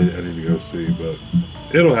 that I need to go see. But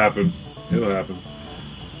it'll happen.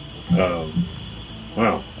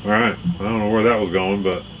 Wow. All right. I don't know where that was going,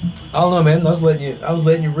 but I don't know, man. I was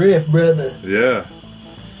letting you riff, brother. Yeah.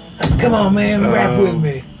 Come on, man. Rap with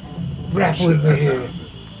me. Rap with me here.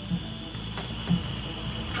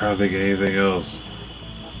 I'm trying to think of anything else.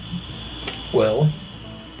 Well,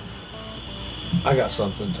 I got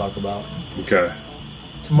something to talk about. Okay.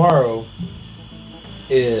 Tomorrow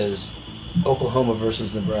is Oklahoma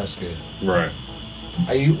versus Nebraska. Right.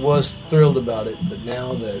 I was thrilled about it, but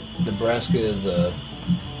now that Nebraska is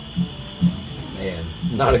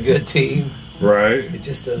not a good team. Right. It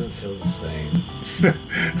just doesn't feel the same.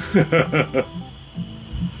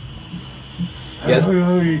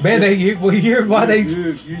 Yeah, man. You hear why they?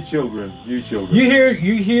 You children. You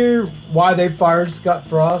hear why they fired Scott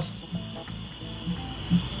Frost?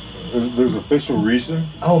 There's official reason.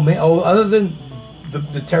 Oh man! Oh, other than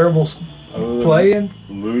the terrible playing,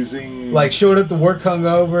 losing, like showing up to work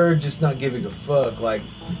hungover, just not giving a fuck, like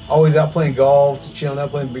always out playing golf, just chilling out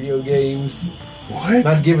playing video games. What?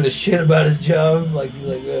 Not giving a shit about his job. Like he's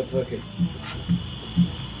like, yeah, fuck it.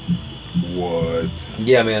 What?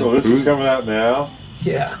 Yeah, man. So this is coming out now?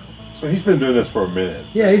 Yeah. So he's been doing this for a minute.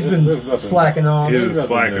 Yeah, he's been slacking off. He's been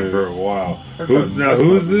slacking for a while.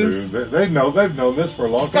 Who is this? They've known this for a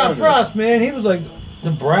long time. Scott Frost, man. He was like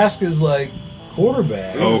Nebraska's like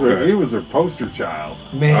quarterback. He was their poster child.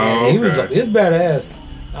 Man, he was badass.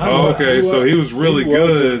 Okay, so he was really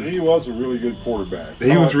good. He was a really good quarterback.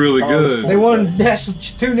 He was really good. They won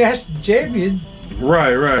two national champions.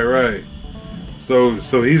 Right.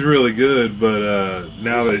 So he's really good, but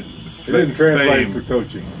now that it didn't translate to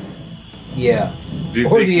coaching. Yeah,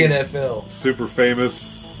 or the NFL. Super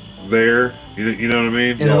famous there. You know what I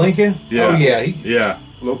mean? In Lincoln? Yeah. Oh yeah. Yeah.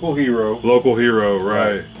 Local hero,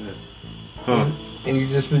 right. Huh. And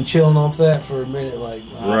he's just been chilling off that for a minute, like,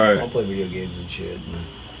 right. I'll play video games and shit.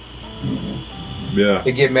 Yeah.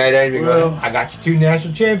 They get mad at him. Well, I got you 2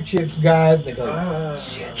 national championships, guys. They go,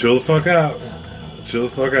 shit. Chill the fuck out. Chill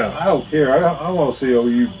the fuck out. I don't care. I want to see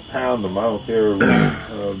OU pound them. I don't care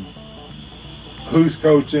who's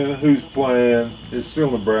coaching, who's playing. It's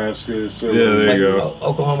still Nebraska. It's still there you go.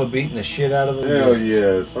 Oklahoma beating the shit out of them. Hell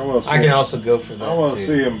yes. I can also go for that. I want to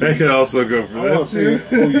see them. They can also go for that. I want to see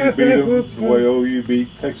OU beat them the way OU beat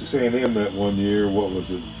Texas A&M that one year. What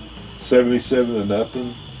was it?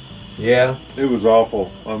 77-0. Yeah. It was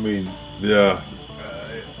awful. I mean, yeah.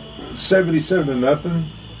 77-0.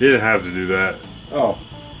 You didn't have to do that. Oh,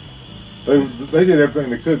 they did everything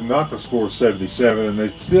they could not to score 77, and they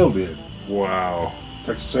still did. Wow.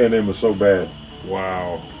 Texas A&M was so bad.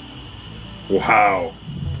 Wow.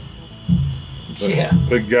 Yeah.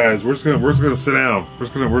 But guys, we're just gonna sit down. We're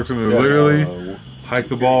gonna literally hike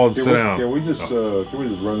the ball and sit down. Can we just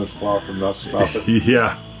run this clock and not stop it?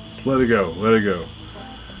 Yeah. Just let it go.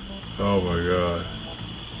 Oh my god.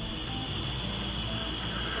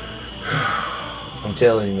 I'm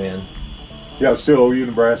telling you, man. Yeah, it's still OU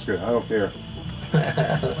Nebraska. I don't care.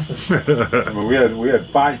 I mean, we had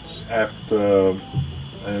fights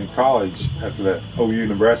in college after that OU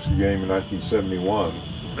Nebraska game in 1971.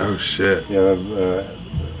 Oh shit! Yeah,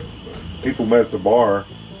 people met at the bar.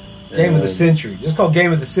 Game of the century. Just called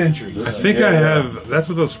Game of the Century. I think I have. That's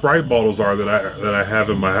what those Sprite bottles are that I have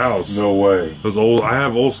in my house. No way. I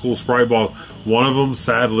have old school Sprite bottles. One of them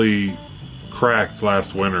sadly cracked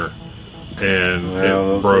last winter. and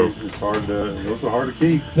Well, it broke. It's hard to. Those are hard to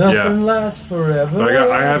keep. Nothing lasts forever. But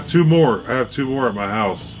I have two more. I have two more at my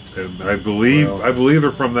house, and I believe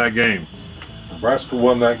they're from that game. Nebraska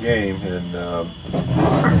won that game, and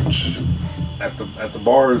at the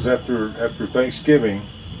bars after Thanksgiving,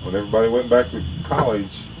 when everybody went back to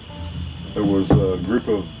college, there was a group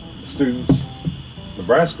of students,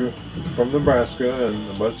 from Nebraska, and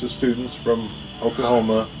a bunch of students from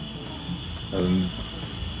Oklahoma, and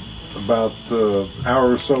about an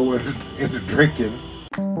hour or so into drinking.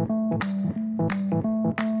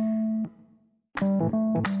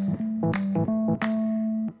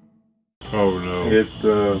 Oh no!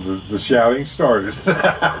 The shouting started.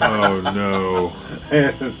 Oh no!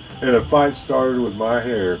 and a fight started with my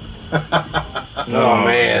hair. Oh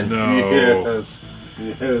man! No!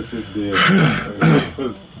 Yes, it did.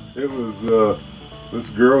 it was this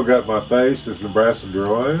girl got my face. This Nebraska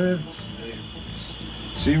girl.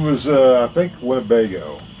 She was I think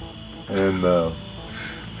Winnebago, and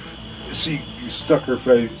she stuck her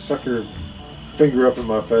finger up in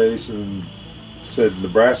my face and said,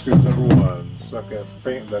 "Nebraska's #1." Stuck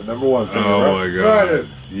that number one finger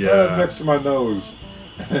right next to my nose.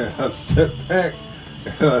 And I stepped back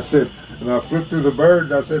and I said, and I flipped through the bird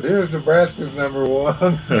and I said, "Here's Nebraska's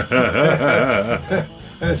 #1."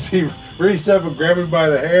 And she reached up and grabbed me by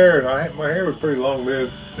the hair, and my hair was pretty long then,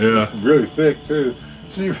 really thick too.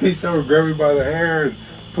 She reached up and grabbed me by the hair and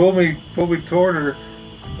pulled me toward her,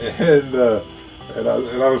 and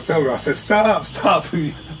I was telling her, I said, "Stop!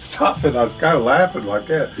 And I was kind of laughing like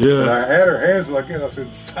that. Yeah. And I had her hands like that. I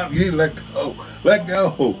said, "Stop! You let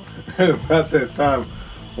go!" And about that time,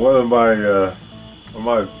 one of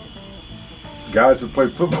my guys that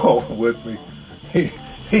played football with me, he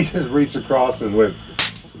just reached across and went.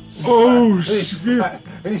 Oh shit!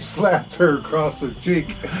 He slapped her across the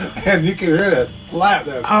cheek, and you can hear that slap.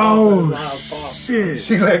 Shit!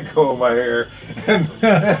 She let go of my hair, and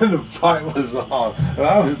the fight was on. And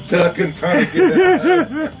I was ducking, trying to get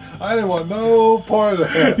that. I didn't want no part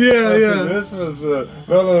of that. Yeah. Said, this is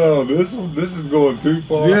no. This is going too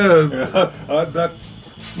far. Yes. I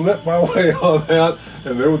slipped my way on out,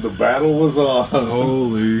 and the battle was on.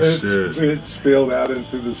 Holy shit! It spilled out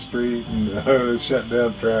into the street and shut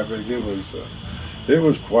down traffic. It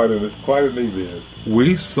was quite an event.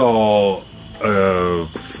 We saw a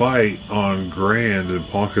fight on Grand in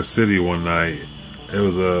Ponca City one night. It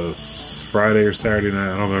was a Friday or Saturday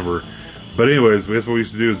night, I don't remember. But anyways, that's what we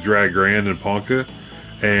used to do, is drag Grand in Ponca,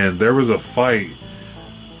 and there was a fight.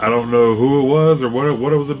 I don't know who it was or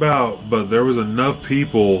what it was about, but there was enough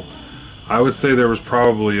people. I would say there was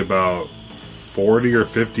probably about 40 or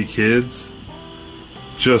 50 kids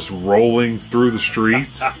just rolling through the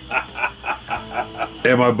streets.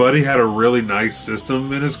 And my buddy had a really nice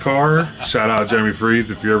system in his car. Shout out Jeremy Freeze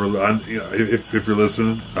if you're ever, if you're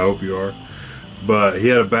listening. I hope you are. But he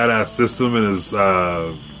had a badass system in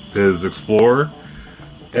his Explorer,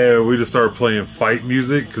 and we just started playing fight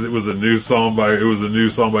music because it was a new song by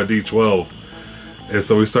D12. And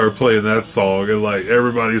so we started playing that song, and like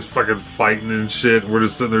everybody's fucking fighting and shit. We're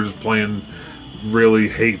just sitting there just playing really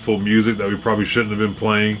hateful music that we probably shouldn't have been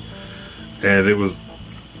playing, and it was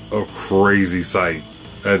a crazy sight.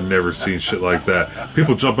 I'd never seen shit like that.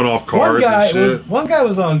 People jumping off cars and shit. One guy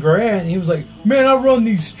was on Grant, and he was like, "Man, I run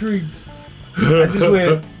these streets." I just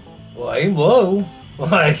went, "Well, aim low."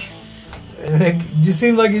 Like, and it just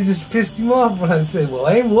seemed like it just pissed him off when I said, "Well,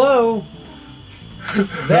 aim low."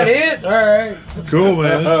 Is that it? All right. Cool,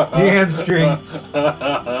 man. You have the streets.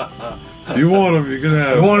 You want them, you can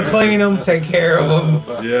have them. You want to clean them, take care of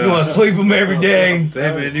them. Yeah. You want to sweep them every day.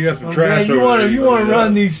 Hey, man, you got some trash you over there. You want to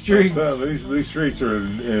run these streets. These streets are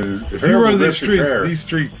in If you run these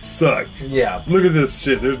streets suck. Yeah. Look at this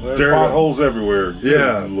shit. There's dirt. Potholes everywhere.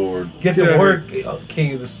 Yeah. Good Lord. Get to work,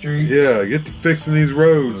 king of the street. Yeah, get to fixing these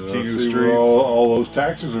roads, king of the See streets. where all those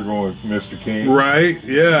taxes are going, Mr. King. Right?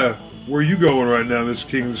 Yeah. Where are you going right now, Mr.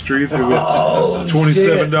 King of the Streets? Oh,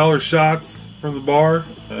 $27 shots from the bar.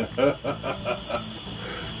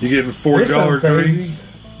 You getting $4 drinks.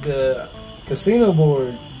 The casino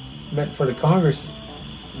board met for the Congress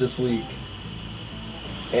this week,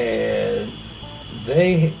 and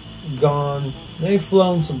they've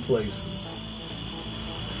flown some places.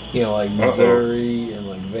 You know, like Missouri and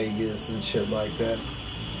like Vegas and shit like that.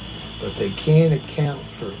 But they can't account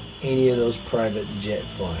for any of those private jet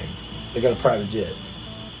flyings. They got a private jet.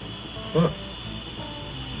 Huh.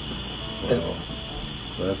 Well,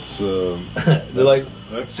 that's they're like,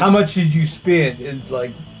 that's how much did you spend? And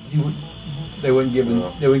like, they wouldn't give an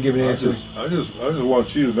answer. I just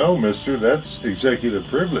want you to know, Mister, that's executive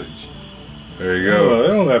privilege. There you go. They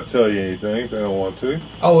don't have to tell you anything if they don't want to.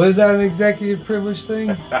 Oh, is that an executive privilege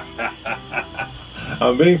thing?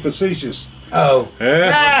 I'm being facetious. Oh.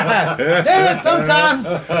 Yeah. Damn it, sometimes.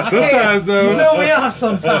 Sometimes, though. You throw me off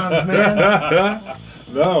sometimes, man.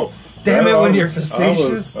 No. Damn it, when you're I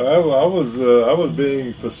facetious. was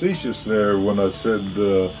being facetious there when I said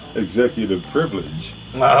executive privilege.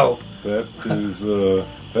 Oh.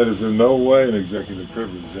 That is in no way an executive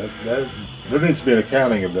privilege. That there needs to be an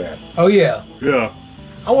accounting of that. Oh, yeah. Yeah.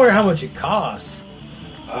 I wonder how much it costs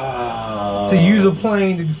to use a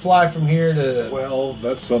plane to fly from here to... Well,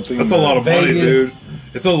 that's something. That's a lot of money, dude. Vegas.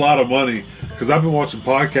 It's a lot of money. Because I've been watching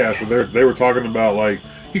podcasts where they were talking about, like,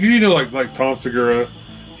 you know, like Tom Segura,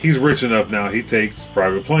 he's rich enough now. He takes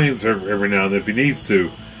private planes every now and then if he needs to.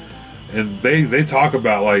 And they talk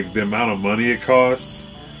about, like, the amount of money it costs.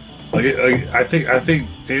 I think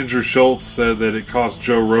Andrew Schultz said that it cost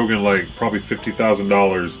Joe Rogan, like, probably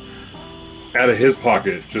 $50,000 out of his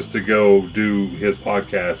pocket just to go do his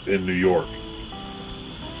podcast in New York.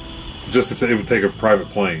 Just it would take a private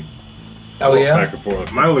plane. Oh, yeah? Back and forth.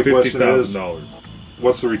 My only question is, $50,000.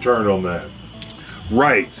 what's the return on that?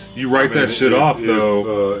 Right. You write that shit off,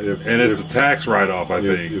 though, and it's a tax write-off, I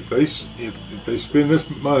think. If they spend this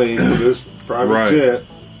money for this private Right. jet,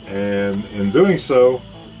 and in doing so,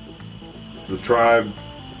 the tribe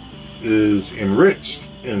is enriched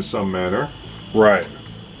in some manner, Right.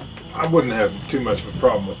 I wouldn't have too much of a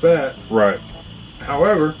problem with that. Right.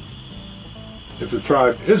 However, if the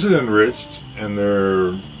tribe isn't enriched and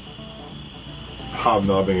they're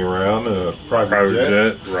hobnobbing around in a private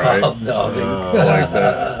jet, right. Hobnobbing. I like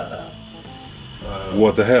that.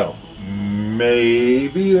 What the hell?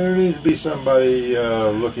 maybe there needs to be somebody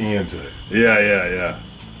looking into it. Yeah.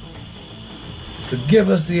 So give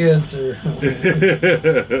us the answer.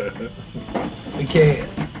 We can't.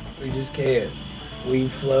 We just can't.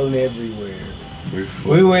 We've flown everywhere.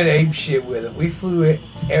 We went ape shit with it. We flew it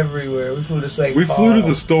everywhere. We flew to St. We Paul. flew to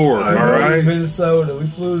the store, I all know. right? Minnesota. We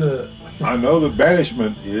flew to... I know that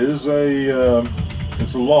banishment is a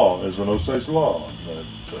law. There's an Osage law.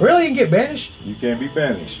 But, Really? You can get banished? you can't be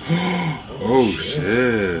banished. Oh,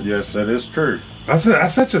 shit. Yes, that is true. That's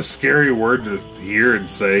such a scary word to hear and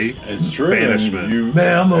say. It's true. Banishment. And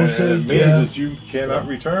Man, I'm gonna and say, it means yeah. that you cannot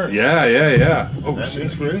return. Yeah. Oh, That shit.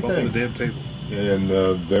 means for I keep bumping anything. the damn table. And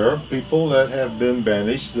there are people that have been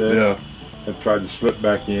banished that Yeah. have tried to slip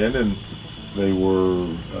back in, and they were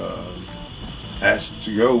asked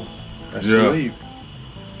to go, asked Yeah. to leave.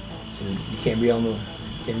 So you can't be on the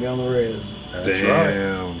res. That's right.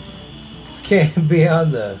 Damn. Can't be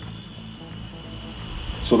on the...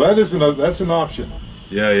 So that's an option.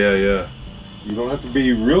 Yeah. You don't have to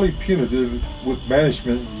be really punitive with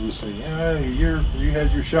banishment. You just say, yeah, you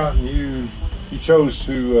had your shot and you chose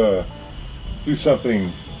to do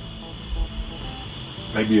something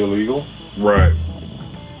maybe illegal Right.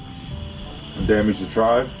 and damage the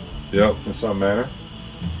tribe Yep. in some manner.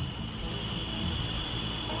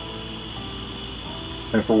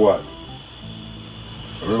 And for what?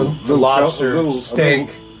 For lobster, steak.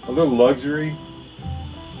 A little luxury.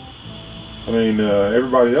 I mean,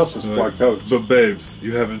 everybody else is fly coach. But babes,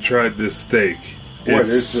 you haven't tried this steak. What,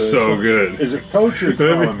 It's so good. Is it coach or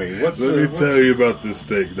economy? Let me tell you about this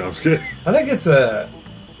steak. No, I'm just kidding. I think it's a...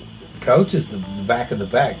 Coach is the back of the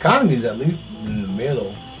back. Economy's at least in the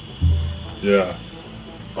middle. Yeah.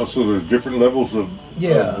 Also, there's different levels of...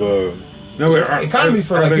 Yeah. No, wait, Economy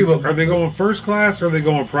for, like, people- Are they going first class or are they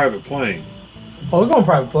going private plane? Oh, we're going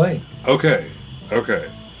private plane. Okay.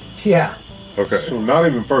 Yeah. So not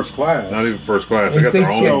even first class. Not even first class. They They, got they their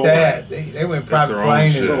skipped own. that. They went That's private their own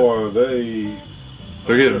plane. shit. And, So are they...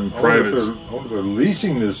 They're getting I wonder private. if they're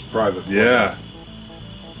leasing this private plane. Yeah.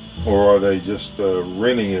 Or are they just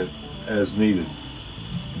renting it as needed?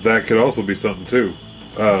 That could also be something too.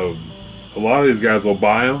 A lot of these guys will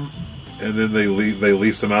buy them, and then they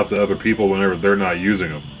lease them out to other people whenever they're not using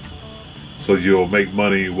them. So you'll make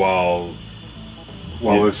money while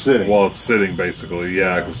It's sitting. While it's sitting, basically.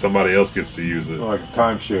 Yeah, because somebody else gets to use it. Like a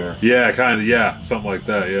timeshare. Yeah, kind of. Yeah, something like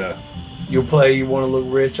that. Yeah. you'll play. You want to look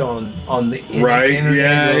rich on the Right, internet.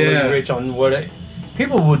 yeah, you wanna yeah. Look rich on what it,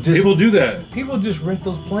 people will just People do that people just rent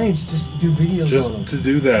those planes just to do videos just on them. to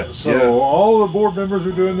do that. So yeah. all the board members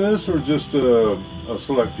are doing this, or just a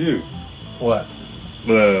select few? What?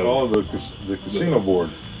 All of the casino board.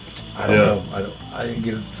 I don't Yeah. know. I didn't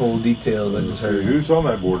get full details. I just So heard. who's on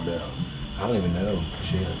that board now? I don't even know.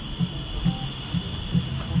 Shit.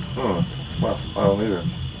 Huh. Well, I don't either.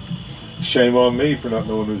 Shame on me for not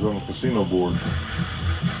knowing who's on the casino board.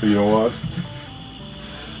 But you know what?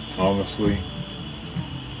 Honestly,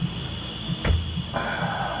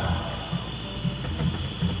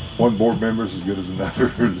 one board member is as good as another,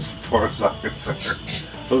 as far as I'm concerned.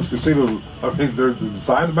 Those casinos, I mean, they're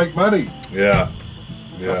designed to make money. Yeah.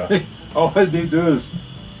 Yeah. All they need to do is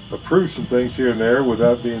approve some things here and there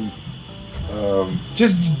without being.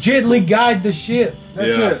 Just gently guide the ship. That's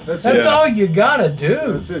Yeah. it. That's That's it. all you gotta do.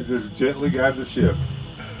 That's it. Just gently guide the ship.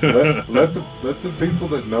 Let the people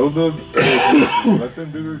that know the business, let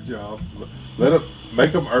them do their job.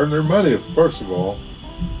 Make them earn their money first of all.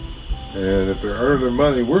 And if they're earning their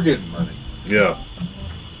money, we're getting money. Yeah.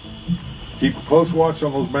 Keep a close watch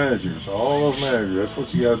on those managers. All those managers. That's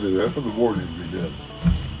what you got to do. That's what the board needs to be doing.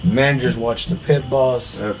 Managers watch the pit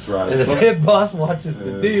boss. That's right. And the pit boss watches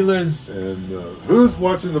the dealers. And who's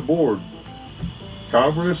watching the board?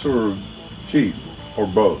 Congress or chief or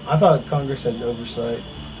both? I thought Congress had oversight.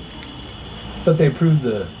 I thought they approved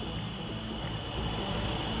the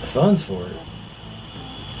funds for it.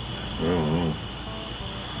 I don't know.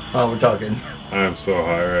 Oh, we're talking. I am so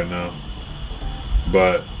high right now.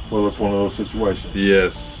 But Well, it's one of those situations.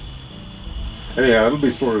 yes. Anyhow, it'll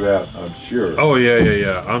be sorted out, I'm sure. Oh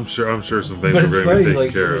yeah. I'm sure some things But are it's going to funny, be taken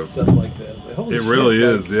like, care there's of. something like that. It's like, holy It shit, really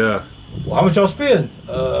like, is, yeah. Well, how much y'all spend?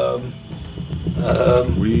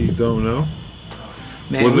 We don't know.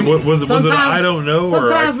 Man, Was it I sometimes- don't know, or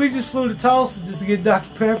Sometimes we just flew to Tulsa just to get Dr.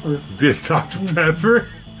 Pepper. did Dr. Pepper?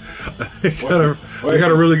 I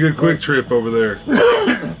got a really good quick trip over there.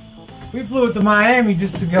 We flew to Miami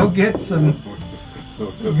just to go get some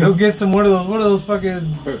one of those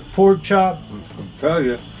fucking pork chop. I'm telling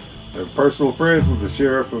you, they're personal friends with the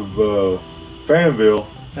sheriff of Fanville.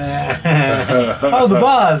 Oh, the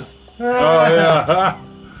boss. Oh, yeah.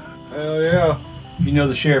 Hell yeah. If you know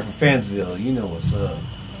the sheriff of Fansville, you know what's up.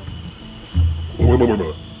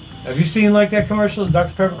 Have you seen like that commercial, the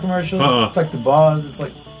Dr. Pepper commercial? It's like the boss. It's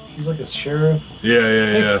like he's like a sheriff.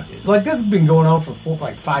 Yeah. Like this has been going on for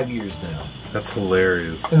 5 years now. That's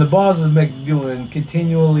hilarious. And the boss is doing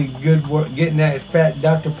continually good work, getting that fat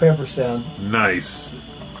Dr. Pepper sound Nice.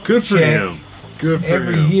 Good for Check. him. Good for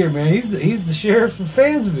every him. year, man. He's the sheriff of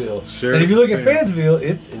Fansville. Sheriff And if you look at of Fan- Fansville,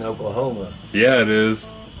 it's in Oklahoma. Yeah, it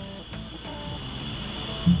is.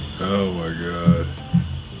 Oh my god.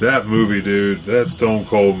 That movie, dude, that Stone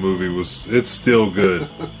Cold movie it's still good.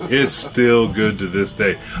 It's still good to this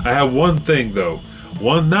day. I have one thing though.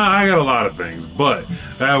 I got a lot of things, but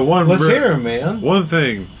I have one. Let's hear him, man. One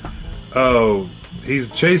thing. He's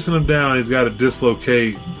chasing him down. He's got to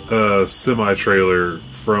dislocate a semi-trailer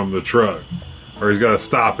from the truck, or he's got to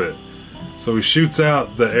stop it. So he shoots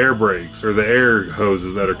out the air brakes or the air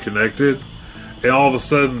hoses that are connected, and all of a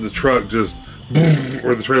sudden the truck just,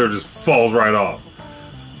 or the trailer just falls right off.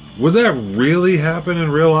 Would that really happen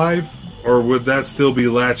in real life, or would that still be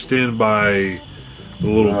latched in by the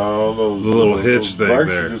little little hitch thing brakes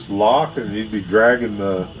there? would just lock, and you'd be dragging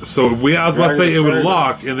the. So I was about to say Dragging it would the trailer.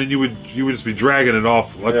 lock, and then you would just be dragging it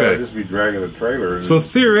off. Yeah, Okay, just be dragging a trailer. And so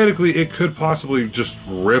theoretically, it could possibly just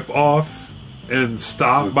rip off and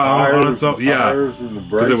stop the on its own. the Yeah, tires and the because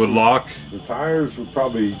brakes it would lock The tires would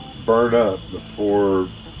probably burn up before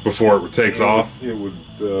it takes off. It would.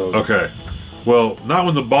 Okay, well, not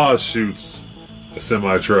when the boss shoots a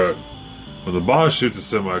semi truck. When the boss shoots a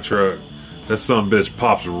semi truck, that son bitch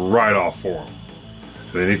pops right off for him.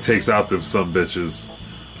 And then he takes out them son bitches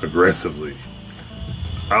aggressively.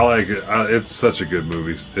 I like it. It's such a good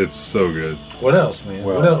movie. It's so good. What else, man?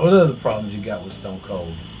 Well- what other problems you got with Stone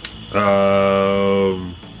Cold?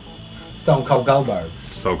 Um, Stone Cold Goldberg.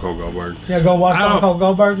 Stone Cold Goldberg. Yeah, go watch I Stone don't- Cold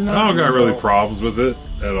Goldberg tonight? I don't got really problems with it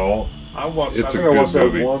at all. I watched. It's I a think I watched good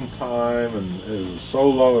that movie. one time, and it was so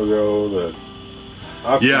long ago that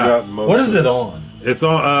I've Yeah. forgotten most. What is of it on? It's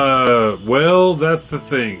on. Well, that's the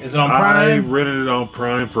thing. Is it on I Prime? rented it on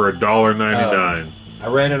Prime for $1.99. I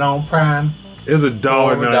read it on Prime. It's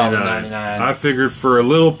 $1.99. $1.99. I figured for a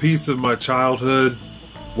little piece of my childhood,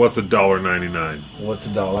 what's $1.99? What's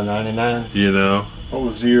 $1.99? You know, What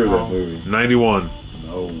was the year of that Oh. movie? 91.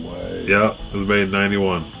 No way. Yeah, it was made in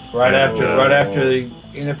 91. Right And, after the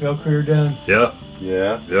NFL career done. Yep,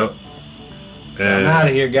 Yeah. yep. So I'm out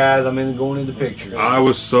of here, guys. I'm going into pictures. I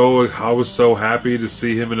was so happy to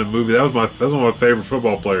see him in a movie. That was one of my favorite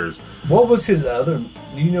football players. What was his other?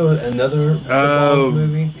 Do you know another football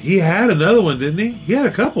movie? He had another one, didn't he? He had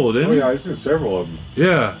a couple, Oh didn't he? yeah, I've seen several of them.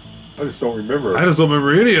 Yeah. I just don't remember. I just don't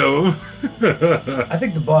remember any of them. I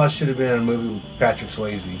think The Boss should have been in a movie with Patrick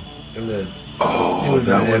Swayze. It would have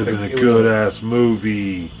That would have been a good ass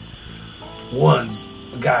movie. One's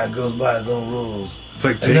a guy who goes by his own rules. It's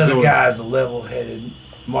like Another Tango. guy's a level-headed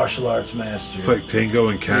martial arts master. It's like Tango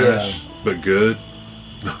and Cash, Yeah. but good.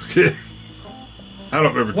 No, I'm kidding. I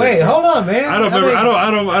don't remember. Wait, Tango. hold on, man. I don't remember.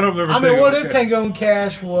 I don't remember. I mean, Tango what and if Cash. Tango and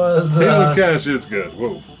Cash was? Tango and Cash is good.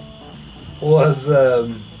 Whoa. was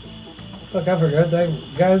fuck, I forgot that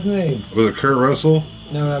guy's name. Was it Kurt Russell?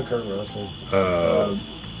 No, not Kurt Russell.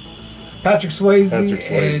 Patrick Swayze, Patrick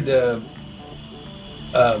Swayze.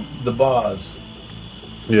 and the Boz.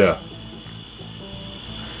 Yeah.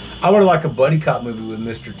 I would have liked a buddy cop movie with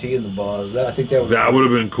Mr. T and the Boz. I think that That would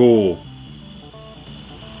have been cool.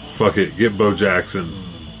 Fuck it, get Bo Jackson.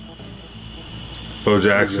 Bo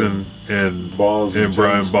Jackson and Boz and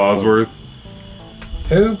Brian James Bosworth.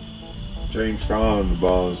 Who? James Caan, the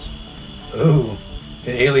Boz. Ooh,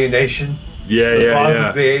 in Alienation. Yeah, The Boz yeah,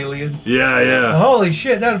 is the alien. yeah, yeah. Holy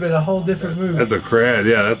shit, that'd have been a whole different movie. That's a crad.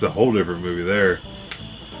 Yeah, that's a whole different movie there.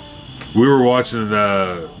 We were watching.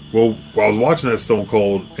 Well, I was watching that Stone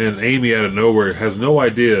Cold, and Amy out of nowhere has no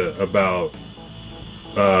idea about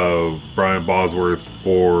Brian Bosworth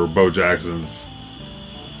or Bo Jackson's,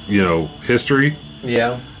 history.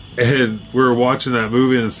 Yeah. And we were watching that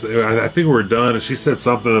movie, and I think we were done. And she said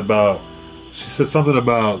something about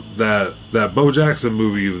that Bo Jackson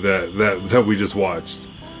movie that we just watched.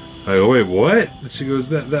 I go, wait, what? And she goes,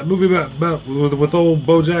 that movie about with old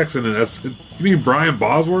Bo Jackson. And I said, you mean Brian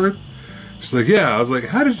Bosworth? She's like, yeah. I was like,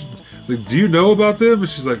 how did you? Like, do you know about them? And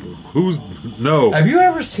she's like, no. Have you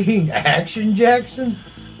ever seen Action Jackson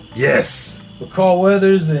Yes. with Carl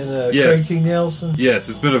Weathers and Yes. Craig T. Nelson? Yes,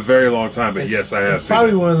 it's been a very long time, but yes, I have It's seen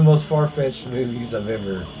probably it. one of the most far-fetched movies I've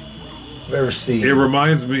ever seen. It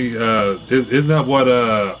reminds me, isn't that what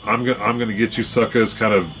I'm gonna get you suckers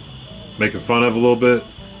kind of making fun of a little bit?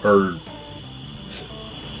 Or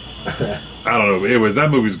I don't know. Anyways, that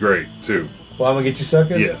movie's great too. Well, I'm gonna get you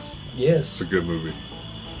sucker. Yes, Yes. it's a good movie.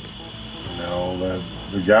 No,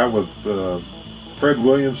 the guy with Fred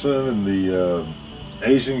Williamson and the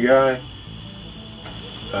Asian guy.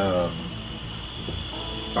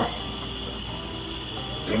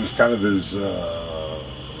 He was kind of his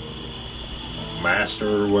master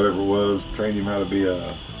or whatever it was, trained him how to be a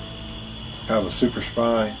kind of a super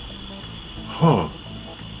spy. Huh?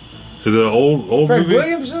 Is it an old Fred movie?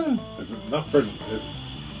 Williamson. Is it not Fred? I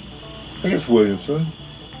think it's Williamson.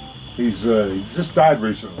 He just died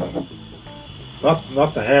recently.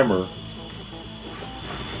 Not the Hammer.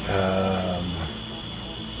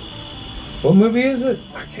 What movie is it?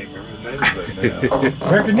 I can't remember the name of it now.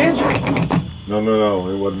 American Ninja. No,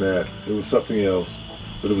 it wasn't that. It was something else.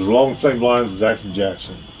 But it was along the same lines as Action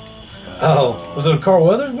Jackson. Oh, was it a Carl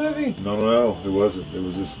Weathers movie? No, it wasn't. It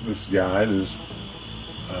was this guy.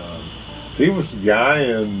 He was the guy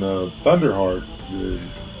in Thunderheart,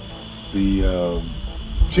 the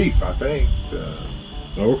chief, I think.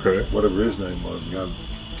 Okay. Whatever his name was. He got a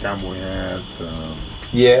cowboy hat.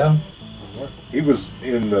 Yeah. He was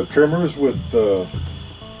in the Tremors with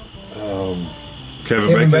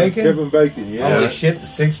Kevin Bacon. Kevin Bacon. Yeah, Holy shit, the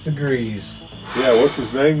 6 Degrees. yeah. What's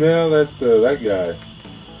his name now? That guy.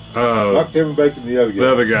 Not Kevin Bacon, the other guy.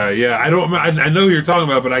 The other guy. Yeah, I don't. I know who you're talking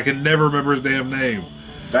about, but I can never remember his damn name.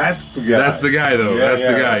 That's the guy. That's the guy, though. Yeah, That's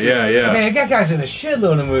the guy. Yeah. Man, that guy's in a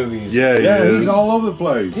shitload of movies. Yeah, he Yeah, is. he's all over the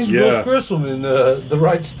place. He's Yeah. Bruce Grissom in The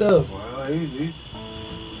Right Stuff. Well, he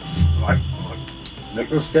like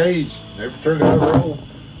Nicolas Cage, never turned out a role.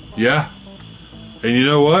 Yeah. And you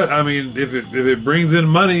know what? I mean, if it brings in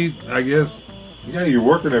money, I guess Yeah, you're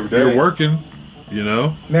working every day. you're working. You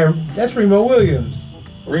know. Man, that's Remo Williams.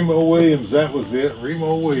 Remo Williams, that was it.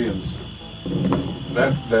 Remo Williams.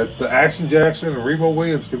 That the Action Jackson and Remo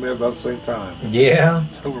Williams came out about the same time. Yeah.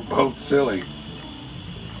 They were both silly.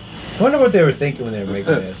 I wonder what they were thinking when they were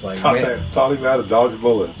making this. Like, Taught man, him how to dodge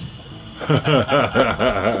bullets.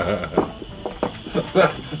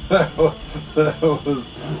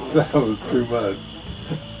 That was too much.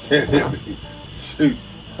 Can't hit me. Shoot.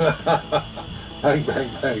 Bang, bang,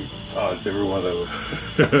 bang. Dodge every one of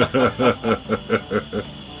them.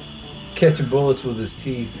 catching bullets with his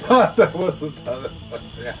teeth. That wasn't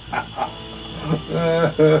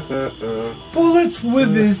Bullets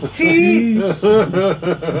with his teeth.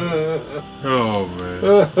 Oh man.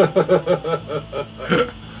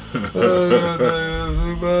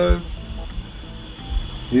 too much.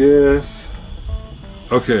 Yes.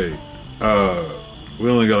 Okay. We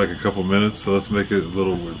only got like a couple minutes, so let's make it a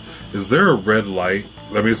little. Is there a red light?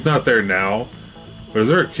 I mean, it's not there now, but is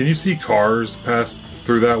there? Can you see cars pass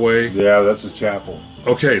through that way? Yeah, that's a chapel.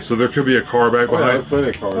 Okay, so there could be a car back Oh, yeah, behind. there's plenty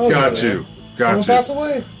of cars. Oh, Got yeah. you. Someone Got pass you.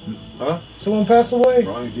 away. Huh? Someone pass away.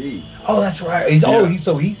 Ronnie D. Oh, that's right. He's Yeah.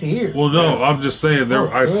 he's here. Well, no, I'm just saying. There,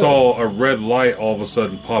 Oh, I good. saw a red light all of a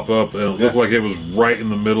sudden pop up, and it looked Yeah. like it was right in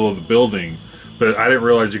the middle of the building, but I didn't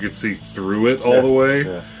realize you could see through it all Yeah, the way.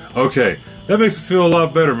 yeah. Okay, That makes me feel a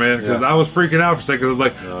lot better, man. Because Yeah. I was freaking out for a second. I was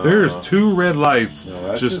like, "There's 2 red lights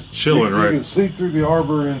No, just chilling, you right?" can see through the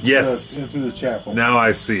arbor into, Yes. into the chapel. Now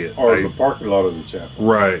I see it. Or the parking lot of the chapel.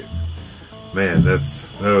 Right, man.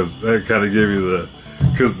 That kind of gave you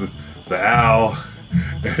because the owl,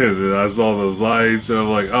 and then I saw those lights, and I'm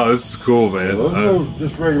like, "Oh, this is cool, man." Those are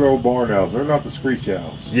just regular old barn owls. They're not the screech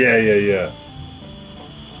owls. Yeah.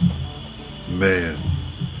 Man,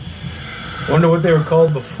 Wonder what they were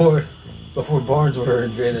called before barns were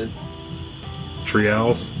invented. tree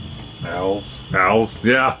owls, Owls. owls.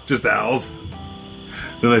 Yeah, just owls.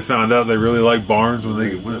 Then they found out they really like barns when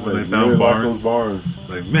they found really barns. like those barns.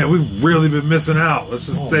 Like, man, we've really been missing out. Let's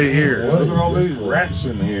just stay here. Look at all these rats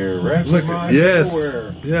in here. Rats Look, and mice yes,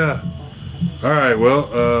 everywhere. yeah. All right. Well,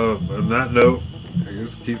 on that note, I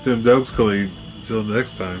guess keep them dokes clean until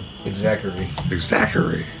next time. Exactly.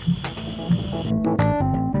 Exactly.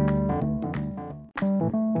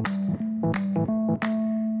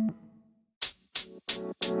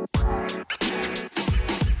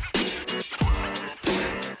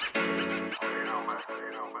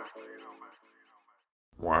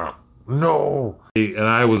 Wow. No. And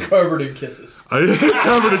I was Covered in kisses. I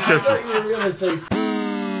covered in kisses. You were gonna say.